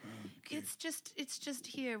 No. It's just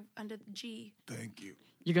here under the G. Thank you.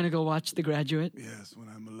 You're gonna go watch The Graduate? Yes, when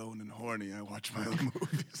I'm alone and horny, I watch my own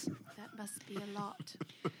movies. That must be a lot.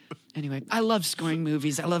 Anyway, I love scoring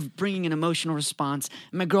movies. I love bringing an emotional response.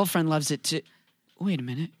 My girlfriend loves it too. Wait a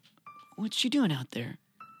minute. What's she doing out there?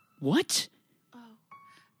 What?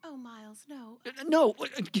 Oh, Miles, no. No.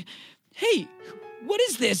 Hey, what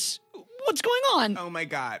is this? What's going on? Oh my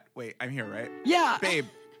God. Wait, I'm here, right? Yeah. Babe,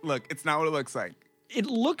 look, it's not what it looks like. It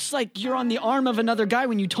looks like you're on the arm of another guy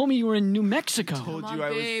when you told me you were in New Mexico. Come on,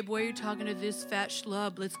 babe, why are you talking to this fat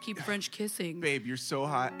schlub? Let's keep French kissing. Babe, you're so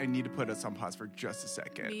hot. I need to put us on pause for just a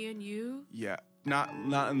second. Me and you? Yeah. Not in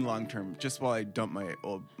the long term. Just while I dump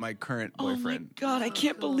my current boyfriend. Oh my God, I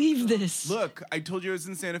can't believe this. Look, I told you I was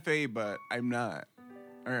in Santa Fe, but I'm not.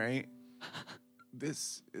 All right?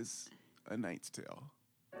 This is A Knight's Tale.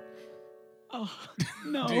 Oh,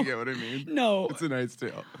 no. Do you get what I mean? No. It's A Knight's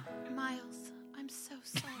Tale. Miles, I'm so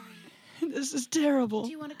sorry. This is terrible.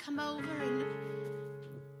 Do you want to come over and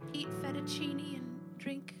eat fettuccine and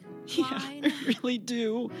drink Yeah, wine? I really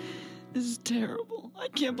do. This is terrible. I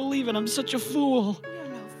can't believe it. I'm such a fool. You're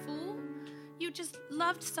no fool. You just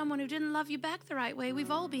loved someone who didn't love you back the right way.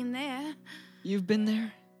 We've all been there. You've been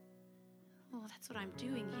there? Well, that's what I'm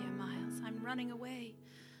doing here, Miles. I'm running away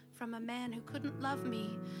from a man who couldn't love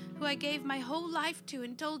me, who I gave my whole life to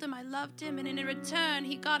and told him I loved him, and in return,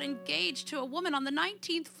 he got engaged to a woman on the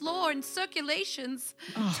 19th floor in circulations.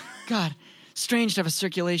 Oh, God. Strange to have a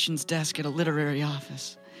circulations desk at a literary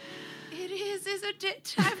office. It is, isn't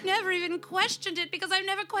it? I've never even questioned it because I've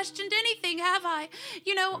never questioned anything, have I?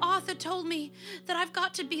 You know, Arthur told me that I've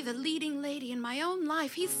got to be the leading lady in my own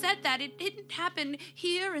life. He said that. It didn't happen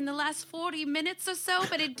here in the last 40 minutes or so,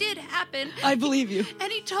 but it did happen. I believe you.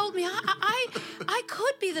 And he told me I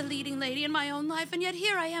could be the leading lady in my own life, and yet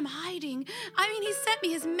here I am hiding. I mean, he sent me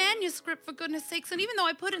his manuscript, for goodness sakes, and even though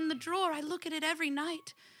I put it in the drawer, I look at it every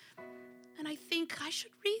night. And I think I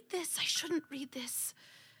should read this. I shouldn't read this.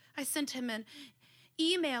 I sent him an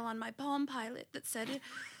email on my Palm Pilot that said,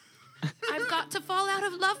 I've got to fall out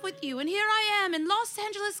of love with you. And here I am in Los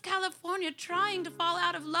Angeles, California, trying to fall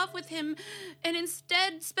out of love with him and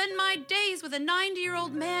instead spend my days with a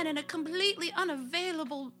 90-year-old man and a completely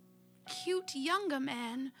unavailable, cute younger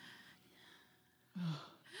man.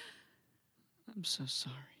 I'm so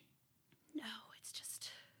sorry. No, it's just,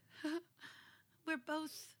 we're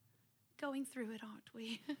both going through it, aren't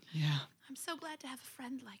we? Yeah. I'm so glad to have a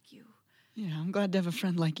friend like you. Yeah, I'm glad to have a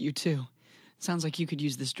friend like you, too. Sounds like you could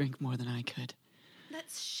use this drink more than I could.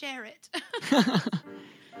 Let's share it.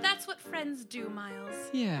 That's what friends do, Miles.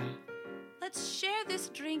 Yeah. Let's share this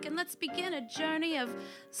drink and let's begin a journey of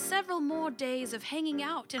several more days of hanging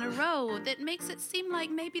out in a row that makes it seem like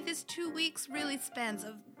maybe this 2 weeks really spans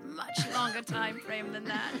a much longer time frame than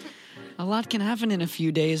that. A lot can happen in a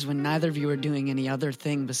few days when neither of you are doing any other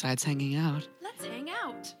thing besides hanging out. Let's hang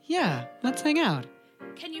out. Yeah, let's hang out.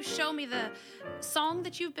 Can you show me the song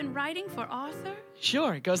that you've been writing for Arthur?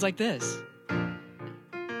 Sure, it goes like this.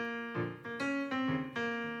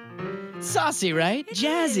 Saucy, right? It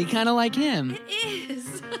Jazzy, is. kind of like him. It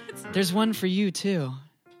is. There's one for you, too.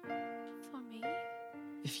 For me?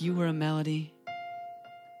 If you were a melody,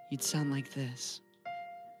 you'd sound like this.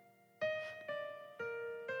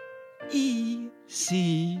 E,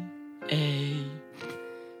 C, A,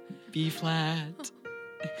 B flat.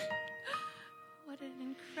 What an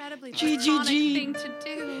incredibly G, G, platonic G. thing to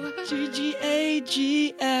do. G, G, A,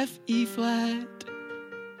 G, F, E flat,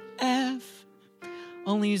 F.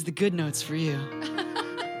 Only use the good notes for you. Oh,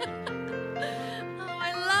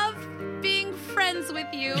 I love being friends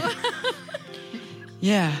with you.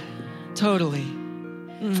 Yeah, totally.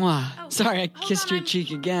 Mwah. Oh, Sorry, I hold kissed on, your I'm cheek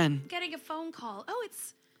again. Getting a phone call. Oh,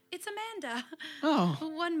 it's Amanda. Oh,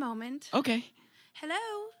 One moment. okay.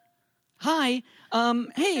 Hello? Hi.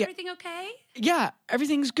 Hey. Everything okay? Yeah,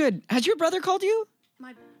 everything's good. Has your brother called you?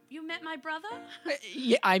 You met my brother?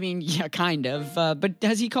 Yeah, I mean, yeah, kind of. But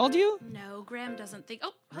has he called you? No, Graham doesn't think.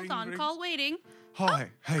 Oh, hold Ring, on. ring. Call waiting.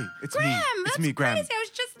 Hi, hey, it's Graham, me. It's that's me, Graham. crazy.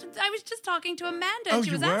 I was just talking to Amanda. Oh, And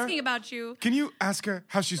she you was were? asking about you. Can you ask her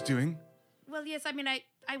how she's doing? Well, yes. I mean, I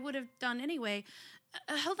would have done anyway.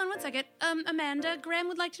 Hold on one second. Amanda, Graham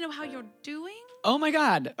would like to know how you're doing. Oh my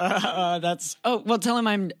God. That's. Oh, well, tell him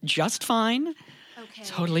I'm just fine. Okay.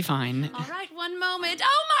 Totally fine. All right, one moment.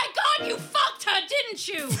 Oh my God, you fucked her, didn't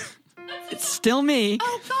you? It's still me.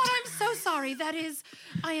 Oh, God, I'm so sorry.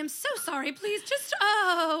 I am so sorry. Please, just,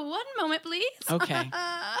 1 moment, please. Okay.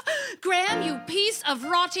 Graham, you piece of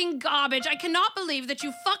rotting garbage. I cannot believe that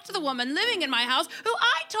you fucked the woman living in my house who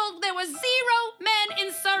I told there were 0 men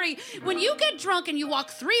in Surrey. When you get drunk and you walk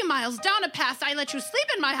 3 miles down a path, I let you sleep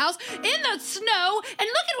in my house in the snow, and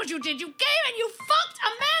look at what you did. You came and you fucked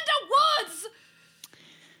Amanda Woods.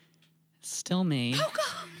 Still me. Oh,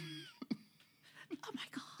 God. Oh, my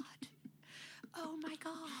God. Oh, my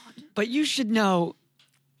God. But you should know,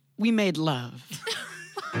 we made love.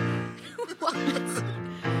 What?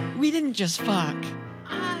 We didn't just fuck.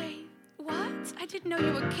 What? I didn't know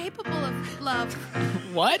you were capable of love.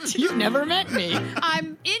 What? You've never met me.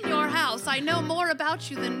 I'm in your house. I know more about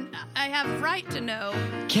you than I have right to know.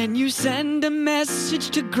 Can you send a message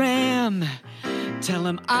to Graham? Tell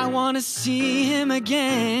him I want to see him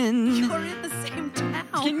again. You're in the same town.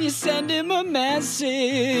 Can you send him a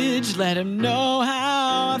message? Let him know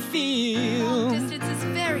how I feel. Long distance is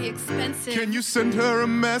very expensive. Can you send her a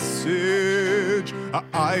message?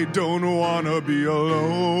 I don't wanna be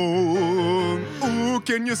alone. Ooh,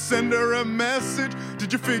 can you send her a message?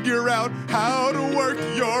 Did you figure out how to work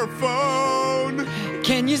your phone?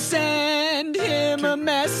 Can you send him a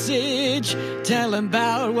message? Tell him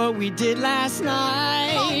about what we did last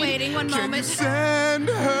night. Oh, waiting 1 Can you moment. send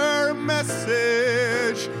her a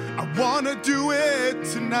message? I wanna do it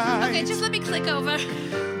tonight. Okay, just let me click over.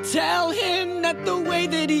 Tell him that the way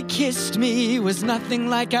that he kissed me was nothing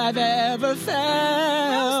like I've ever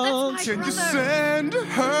felt. That's my Can you brother. send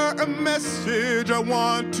her a message? I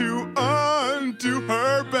want to undo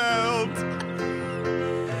her belt.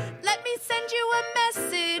 Let me send you a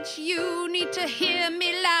message. You need to hear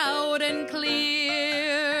me loud and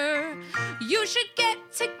clear. You should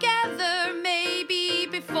get together maybe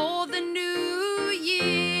before the new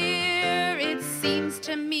year. It seems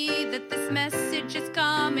to me that this message is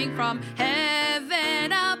coming from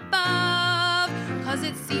heaven above. 'Cause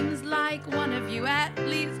it seems like one of you, at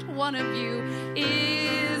least one of you,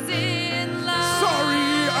 is in love. Sorry,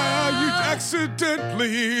 you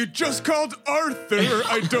accidentally just called Arthur.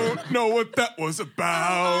 I don't know what that was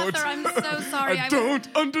about. Arthur, I'm so sorry. I don't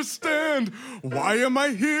understand. Why am I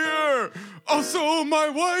here? Also, my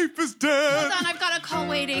wife is dead. Hold on, I've got a call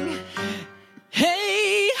waiting.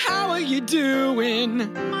 Hey, how are you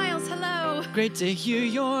doing? Miles, hello. Great to hear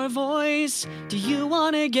your voice. Do you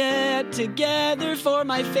want to get together for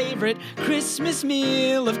my favorite Christmas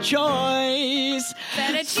meal of choice?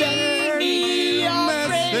 Fettuccine Send me a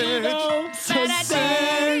message. So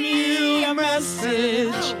send me a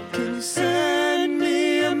message. Can you Send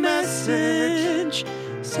me a message.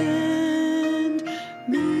 Send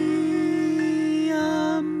me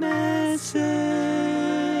a message.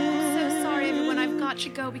 So sorry, everyone. I've got to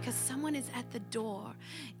go because someone is at the door.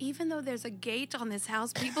 Even though there's a gate on this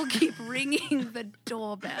house, people keep ringing the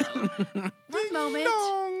doorbell. 1 moment.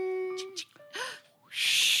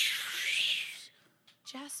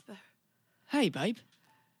 Jasper, Hey, babe.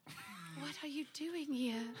 what are you doing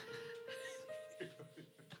here?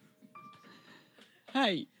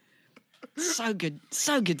 Hey. So good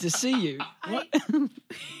to see you. What?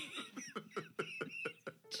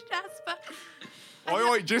 Jasper.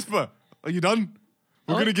 Oi, Jasper, are you done?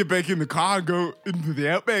 We're going to get back in the car and go into the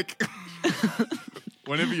outback.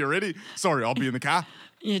 Whenever you're ready. Sorry, I'll be in the car.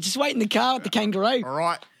 Yeah, just wait in the car with the kangaroo. All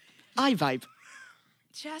right. Hey, babe.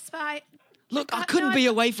 Jasper, Look, I couldn't be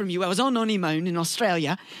away from you. I was on honeymoon in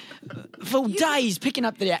Australia for days picking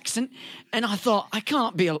up the accent, and I thought, I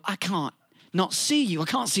can't not see you. I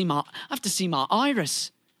have to see my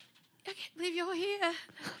iris. I can't believe you're here.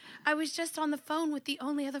 I was just on the phone with the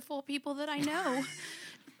only other 4 people that I know.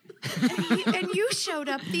 and you showed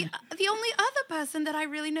up, the only other person that I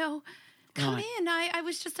really know. Come Right. in. I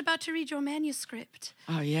was just about to read your manuscript.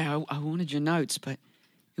 Oh, yeah, I wanted your notes, but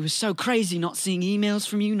it was so crazy not seeing emails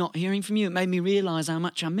from you, not hearing from you. It made me realise how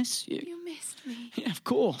much I miss you. You missed me. Yeah, of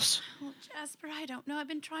course. Oh, Jasper, I don't know. I've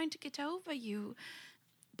been trying to get over you.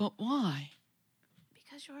 But why?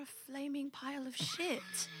 Because you're a flaming pile of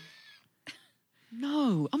shit.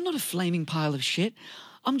 No, I'm not a flaming pile of shit.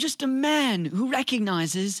 I'm just a man who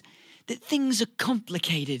recognises that things are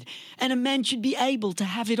complicated and a man should be able to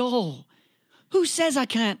have it all. Who says I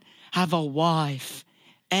can't have a wife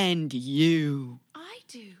and you? I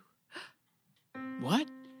do. What?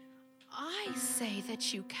 I say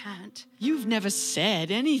that you can't. You've never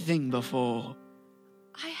said anything before.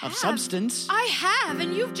 I have. Of substance. I have,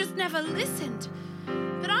 and you've just never listened.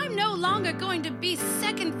 But I'm no longer going to be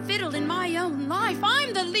second fiddle in my own life.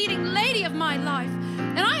 I'm the leading lady of my life.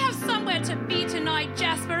 And I have somewhere to be tonight,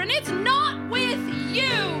 Jasper, and it's not with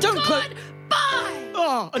you. Don't Goodbye!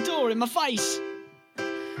 Oh. door in my face.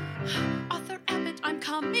 Arthur Abbott, I'm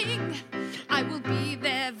coming. I will be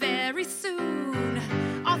there very soon.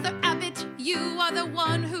 Arthur Abbott, you are the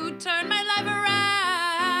one who turned my life around.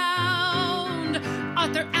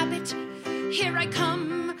 Arthur Abbott, here I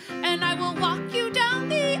come, and I will walk you down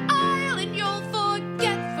the aisle, and you'll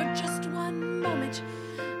forget for just one moment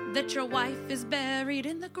that your wife is buried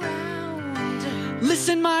in the ground.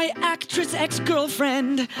 Listen, my actress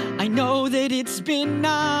ex-girlfriend, I know that it's been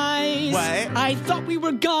nice. What? I thought we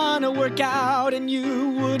were gonna work out and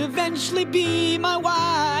you would eventually be my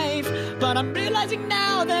wife. But I'm realizing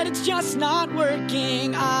now that it's just not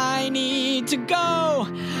working. I need to go,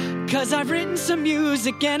 'cause I've written some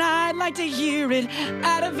music and I'd like to hear it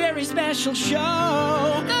at a very special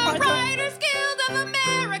show. The Writers Guild of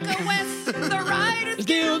America West. The Writers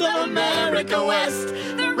Guild of America West.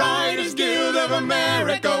 The Writers Guild of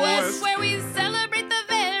America West. where we celebrate the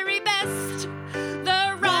very best.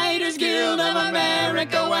 The Writers Guild of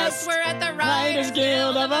America West. We're at the Writers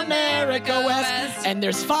Guild of America West. And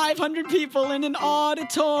there's 500 people in an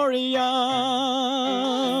auditorium.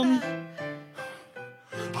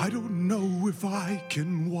 I don't know if I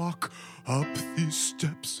can walk up these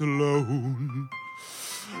steps alone.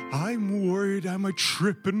 I'm worried I might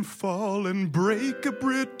trip and fall and break a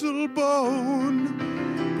brittle bone.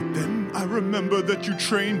 But then I remember that you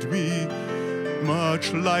trained me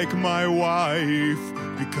much like my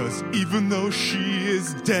wife, because even though she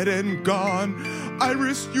is dead and gone,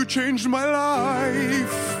 Iris, you changed my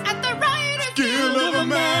life. At the Writers Guild of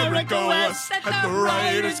America West. At the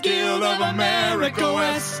Writers Guild of America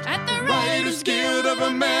West. At the Writers Guild of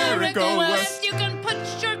America West. You can put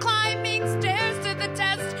your climbing stairs to the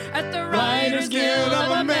test. At the Writers Guild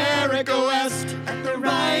of America West. At the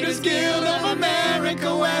Writers Guild of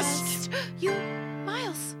America West. You,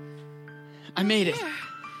 Miles. I made it. Here.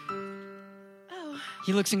 Oh,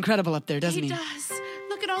 He looks incredible up there, doesn't he? does.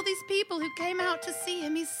 Look at all these people who came out to see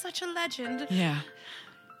him. He's such a legend. Yeah.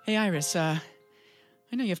 Hey, Iris, I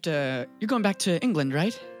know you're going back to England,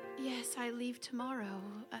 right? Yes, I leave tomorrow,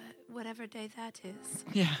 whatever day that is.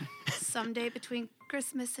 Yeah. Someday between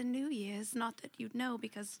Christmas and New Year's. Not that you'd know,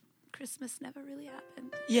 because Christmas never really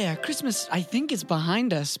happened. Yeah, Christmas, I think, is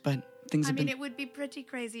behind us, but things have been... it would be pretty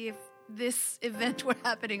crazy if this event were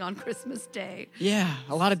happening on Christmas Day. Yeah,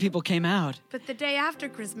 a lot of people came out. But the day after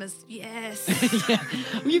Christmas, yes. Yeah,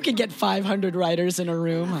 you could get 500 writers in a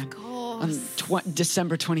room Of course. on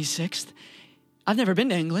December 26th. I've never been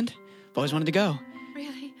to England. I've always wanted to go.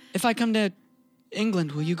 Really? If I come to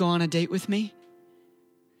England, will you go on a date with me?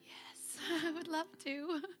 Yes, I would love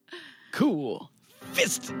to. Cool.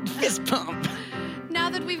 Fist pump. Now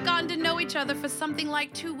that we've gotten to know each other for something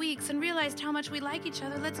like 2 weeks and realized how much we like each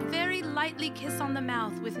other, let's very lightly kiss on the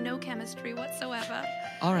mouth with no chemistry whatsoever.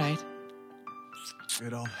 All right.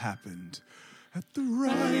 It all happened at the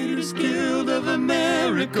Writers Guild of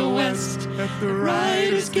America West. At the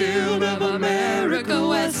Writers Guild of America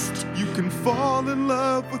West. You can fall in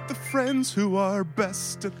love with the friends who are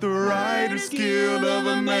best at the Writers Guild of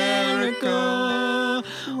America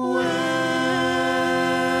West.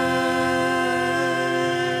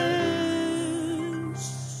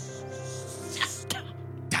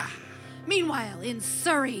 Meanwhile, in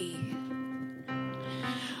Surrey.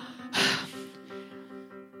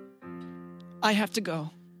 I have to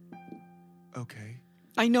go. Okay.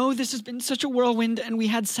 I know this has been such a whirlwind and we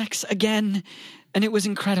had sex again and it was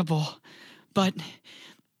incredible. But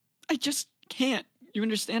I just can't. You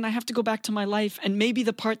understand? I have to go back to my life, and maybe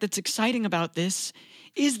the part that's exciting about this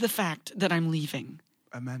is the fact that I'm leaving.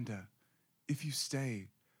 Amanda, if you stay,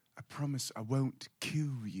 I promise I won't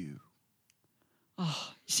kill you. Oh,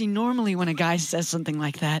 you see, normally when a guy says something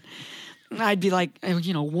like that, I'd be like,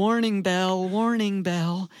 warning bell, warning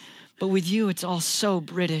bell. But with you, it's all so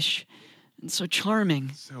British and so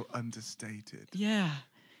charming. So understated. Yeah.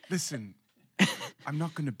 Listen, I'm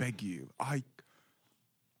not going to beg you. I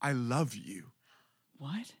love you.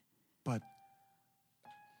 What? But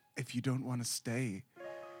if you don't want to stay,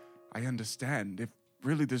 I understand. If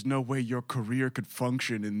really there's no way your career could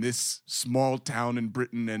function in this small town in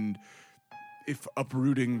Britain, and if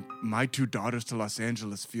uprooting my 2 daughters to Los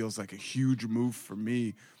Angeles feels like a huge move for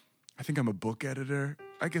me, I think I'm a book editor.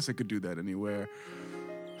 I guess I could do that anywhere.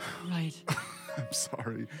 Right. I'm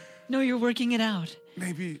sorry. No, you're working it out.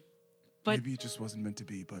 Maybe But- it just wasn't meant to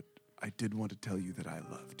be, but I did want to tell you that I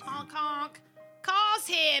loved you. Honk, honk. Car's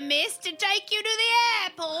here, miss, to take you to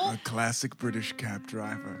the airport. A classic British cab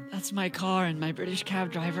driver. That's my car and my British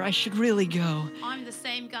cab driver. I should really go. I'm the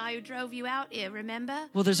same guy who drove you out here, remember?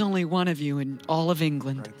 Well, there's only one of you in all of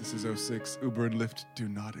England. Right, this is 06. Uber and Lyft do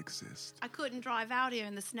not exist. I couldn't drive out here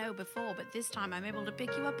in the snow before, but this time I'm able to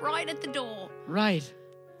pick you up right at the door. Right.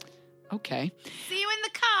 Okay. See you in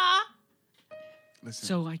the car. Listen.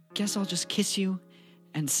 So I guess I'll just kiss you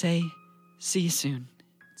and say, see you soon.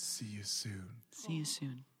 See you soon. See you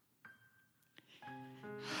soon.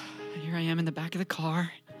 Here I am in the back of the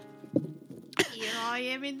car. Here I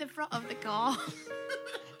am in the front of the car.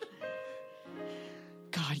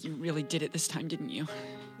 God, you really did it this time, didn't you?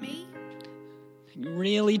 Me? You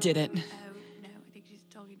really did it. Oh, no, I think she's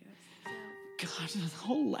talking to us. God, the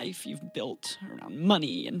whole life you've built around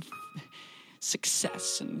money and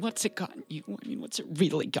success, and what's it gotten you? I mean, what's it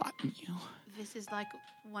really gotten you? This is like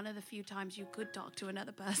one of the few times you could talk to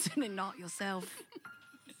another person and not yourself.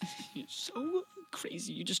 You're so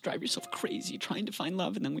crazy. You just drive yourself crazy trying to find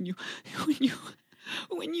love, and then when you...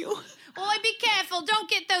 Boy, be careful. Don't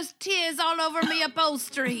get those tears all over me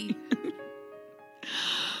upholstery.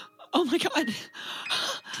 Oh, my God.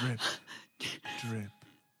 Drip, drip, drip,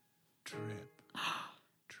 drip.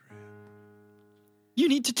 You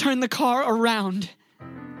need to turn the car around.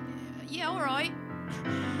 Yeah, all right.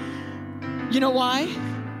 You know why?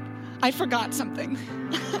 I forgot something.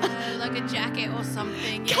 Like a jacket or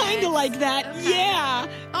something. Kind of like that, Okay. yeah.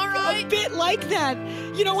 All right. A bit like that.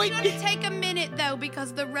 You know what? It's going to take a minute, though,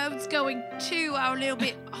 because the roads going to are a little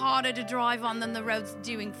bit harder to drive on than the roads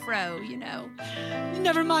doing fro, you know.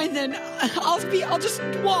 Never mind then. I'll just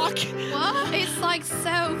walk. What? It's like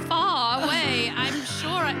so far away. I'm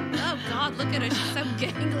sure oh, God, look at her. She's so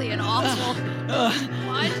gangly and awful.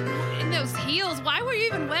 What? In those heels? Why were you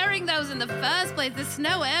even wearing those in the first place? There's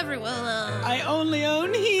snow everywhere. Ugh. I only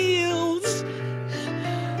own heels.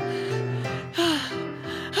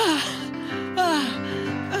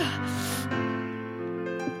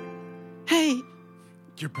 Hey,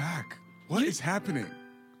 You're back. What is happening?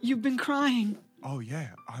 you've been crying. Oh, yeah.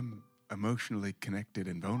 I'm emotionally connected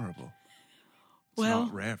and vulnerable. It's Well-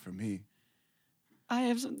 not rare for me. I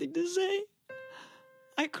have something to say.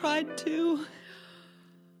 I cried too.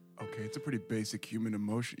 Okay, it's a pretty basic human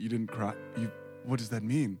emotion. You didn't cry. What does that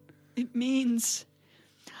mean? It means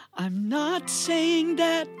I'm not saying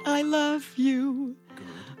that I love you,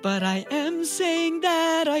 but I am saying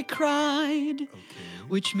that I cried,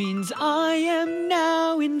 which means I am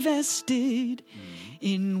now invested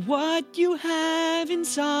in what you have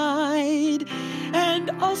inside.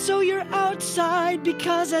 And also you're outside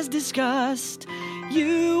because, as discussed,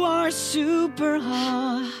 you are super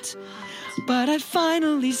hot. But I've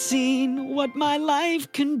finally seen what my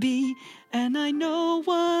life can be, and I know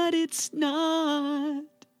what it's not.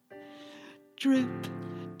 Drip,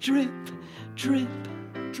 drip, drip,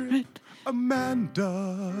 drip.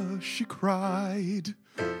 Amanda, she cried.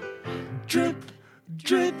 Drip,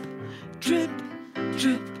 drip, drip,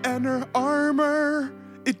 drip. And her armor,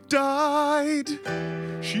 it died.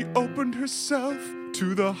 She opened herself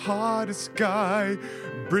to the hottest guy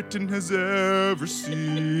Britain has ever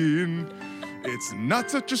seen. It's not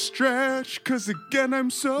such a stretch, 'cause again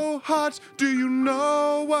I'm so hot. Do you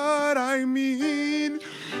know what I mean?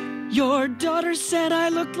 Your daughter said I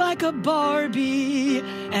looked like a Barbie,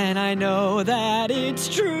 and I know that it's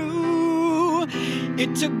true.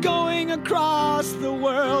 It took going across the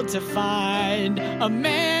world to find a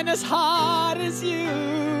man as hot as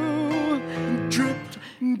you. Drip,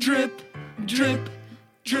 Drip, drip,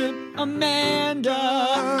 drip, Amanda,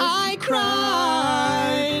 I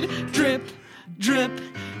cried. Drip, drip,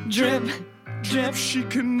 drip, drip. She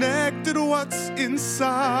connected what's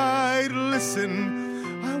inside.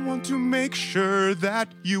 Listen, I want to make sure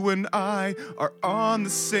that you and I are on the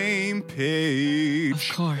same page.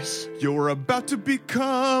 Of course. You're about to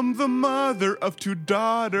become the mother of 2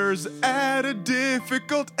 daughters at a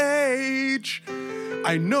difficult age.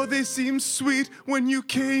 I know they seemed sweet when you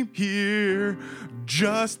came here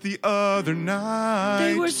just the other night.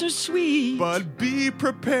 They were so sweet. But be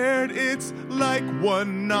prepared, it's like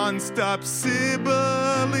one non-stop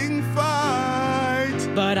sibling fight.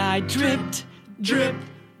 But I dripped, drip,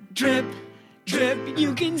 drip, drip.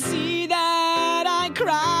 You can see that I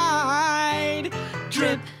cried.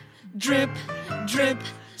 Drip, drip, drip.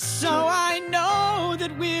 So I know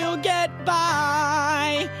that we'll get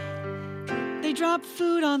by. They drop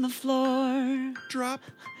food on the floor. Drop.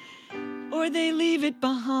 Or they leave it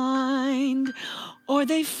behind. Or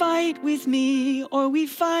they fight with me. Or we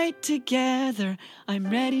fight together. I'm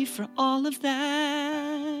ready for all of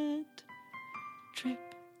that. Drip,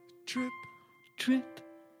 Drip, drip,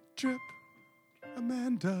 drip,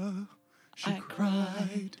 Amanda, she I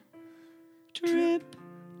cried. Drip,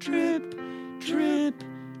 drip, drip,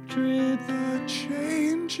 drip. The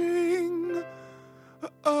changing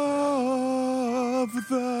of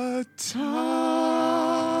the tide.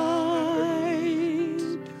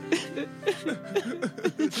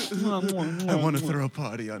 I want to throw a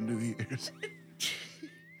party on New Year's.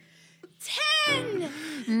 10,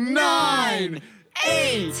 9,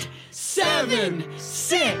 8, 7,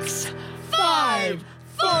 6, 5,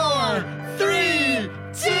 4, 3,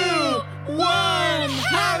 2, 1.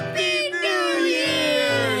 Happy New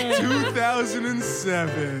Year!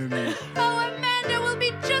 2007. Oh, Amanda will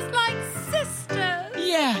be just like sister.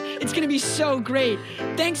 Yeah, it's gonna be so great.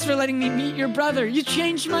 Thanks for letting me meet your brother. You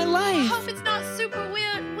changed my I life. hope it's not super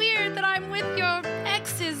weird that I'm with your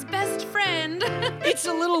ex's best friend. It's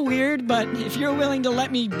a little weird, but if you're willing to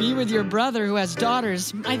let me be with your brother who has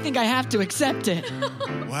daughters, I think I have to accept it.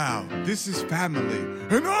 Wow, this is family.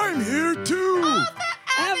 And I'm here too. Oh,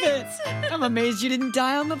 Abbott, I'm amazed you didn't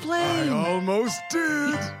die on the I plane. almost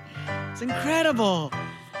did. It's incredible.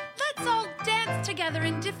 Let's all dance together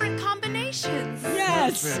in different combinations.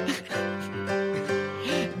 Yes.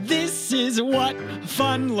 This is what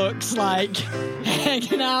fun looks like.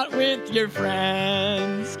 Hanging out with your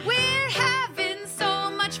friends. We're having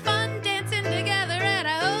so much fun dancing together, and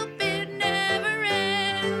I hope it never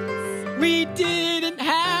ends. We didn't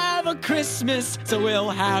have a Christmas, so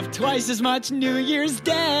we'll have twice as much New Year's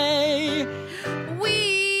Day.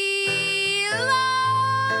 We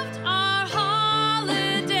loved our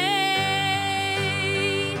holiday.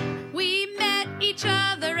 We met each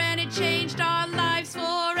other, and it changed our lives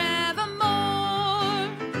forevermore.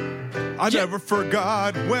 I never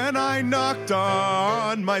forgot when I knocked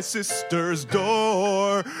on my sister's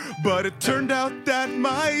door. But it turned out that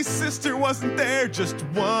my sister wasn't there, just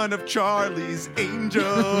one of Charlie's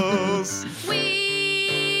angels.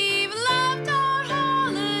 We've loved our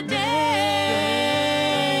holiday.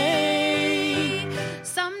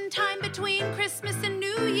 Sometime between Christmas and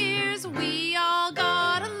New Year's, we all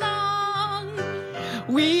got along.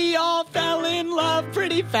 We all fell in love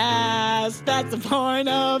pretty fast. That's the point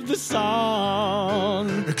of the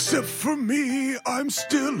song. Except for me, I'm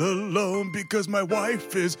still alone because my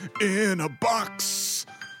wife is in a box.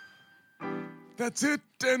 That's it.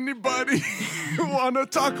 Anybody wanna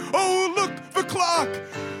talk? Oh, look, the clock.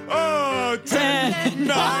 Oh, 10,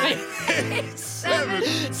 9, 8,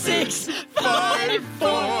 7, 6, 5,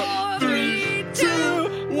 4, 3,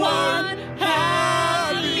 2, 1.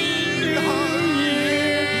 Happy New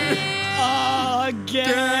Year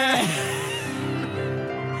again.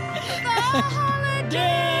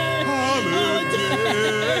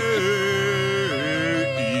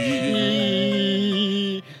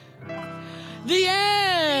 The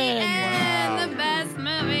end. And the best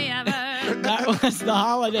movie ever. That was The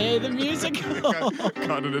Holiday, the musical.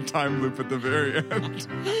 Caught in a time loop at the very end.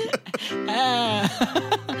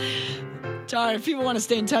 Tara, if people want to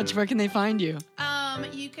stay in touch, where can they find you?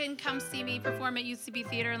 You can come see me perform at UCB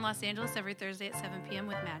Theater in Los Angeles every Thursday at 7 p.m.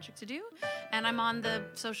 with Magic to Do. And I'm on the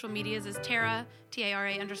social medias as Tara,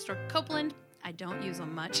 Tara_Copeland. I don't use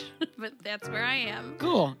them much, but that's where I am.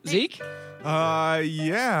 Cool. Zeke?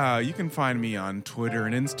 Yeah, you can find me on Twitter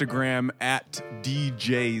and Instagram at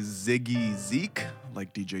DJ Ziggy Zeke,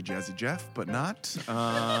 like DJ Jazzy Jeff, but not.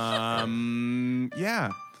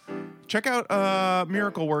 Yeah. Check out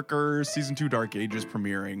Miracle Workers Season 2 Dark Ages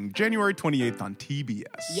premiering January 28th on TBS.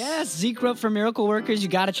 Yes, Zeke wrote for Miracle Workers. You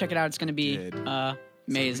got to check it out. It's going to be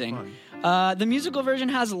amazing. The musical version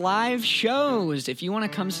has live shows. If you want to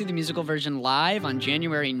come see the musical version live on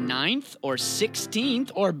January 9th or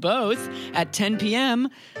 16th or both at 10 p.m.,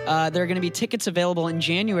 there are going to be tickets available in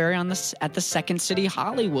January at the Second City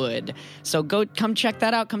Hollywood. So come check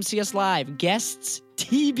that out. Come see us live. Guests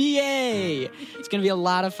TBA. It's going to be a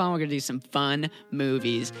lot of fun. We're going to do some fun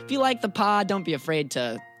movies. If you like the pod, don't be afraid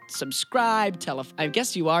to subscribe. I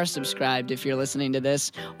guess you are subscribed if you're listening to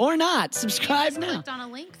this, or not. Subscribe now. Clicked on a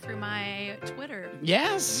link through my Twitter.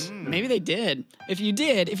 Yes, maybe they did. If you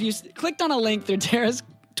clicked on a link through Tara's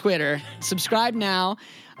Twitter, subscribe now.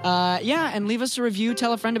 And leave us a review.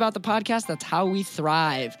 Tell a friend about the podcast. That's how we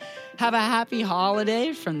thrive. Have a happy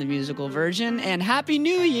holiday from the musical version, and Happy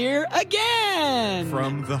New Year again!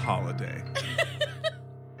 From The Holiday.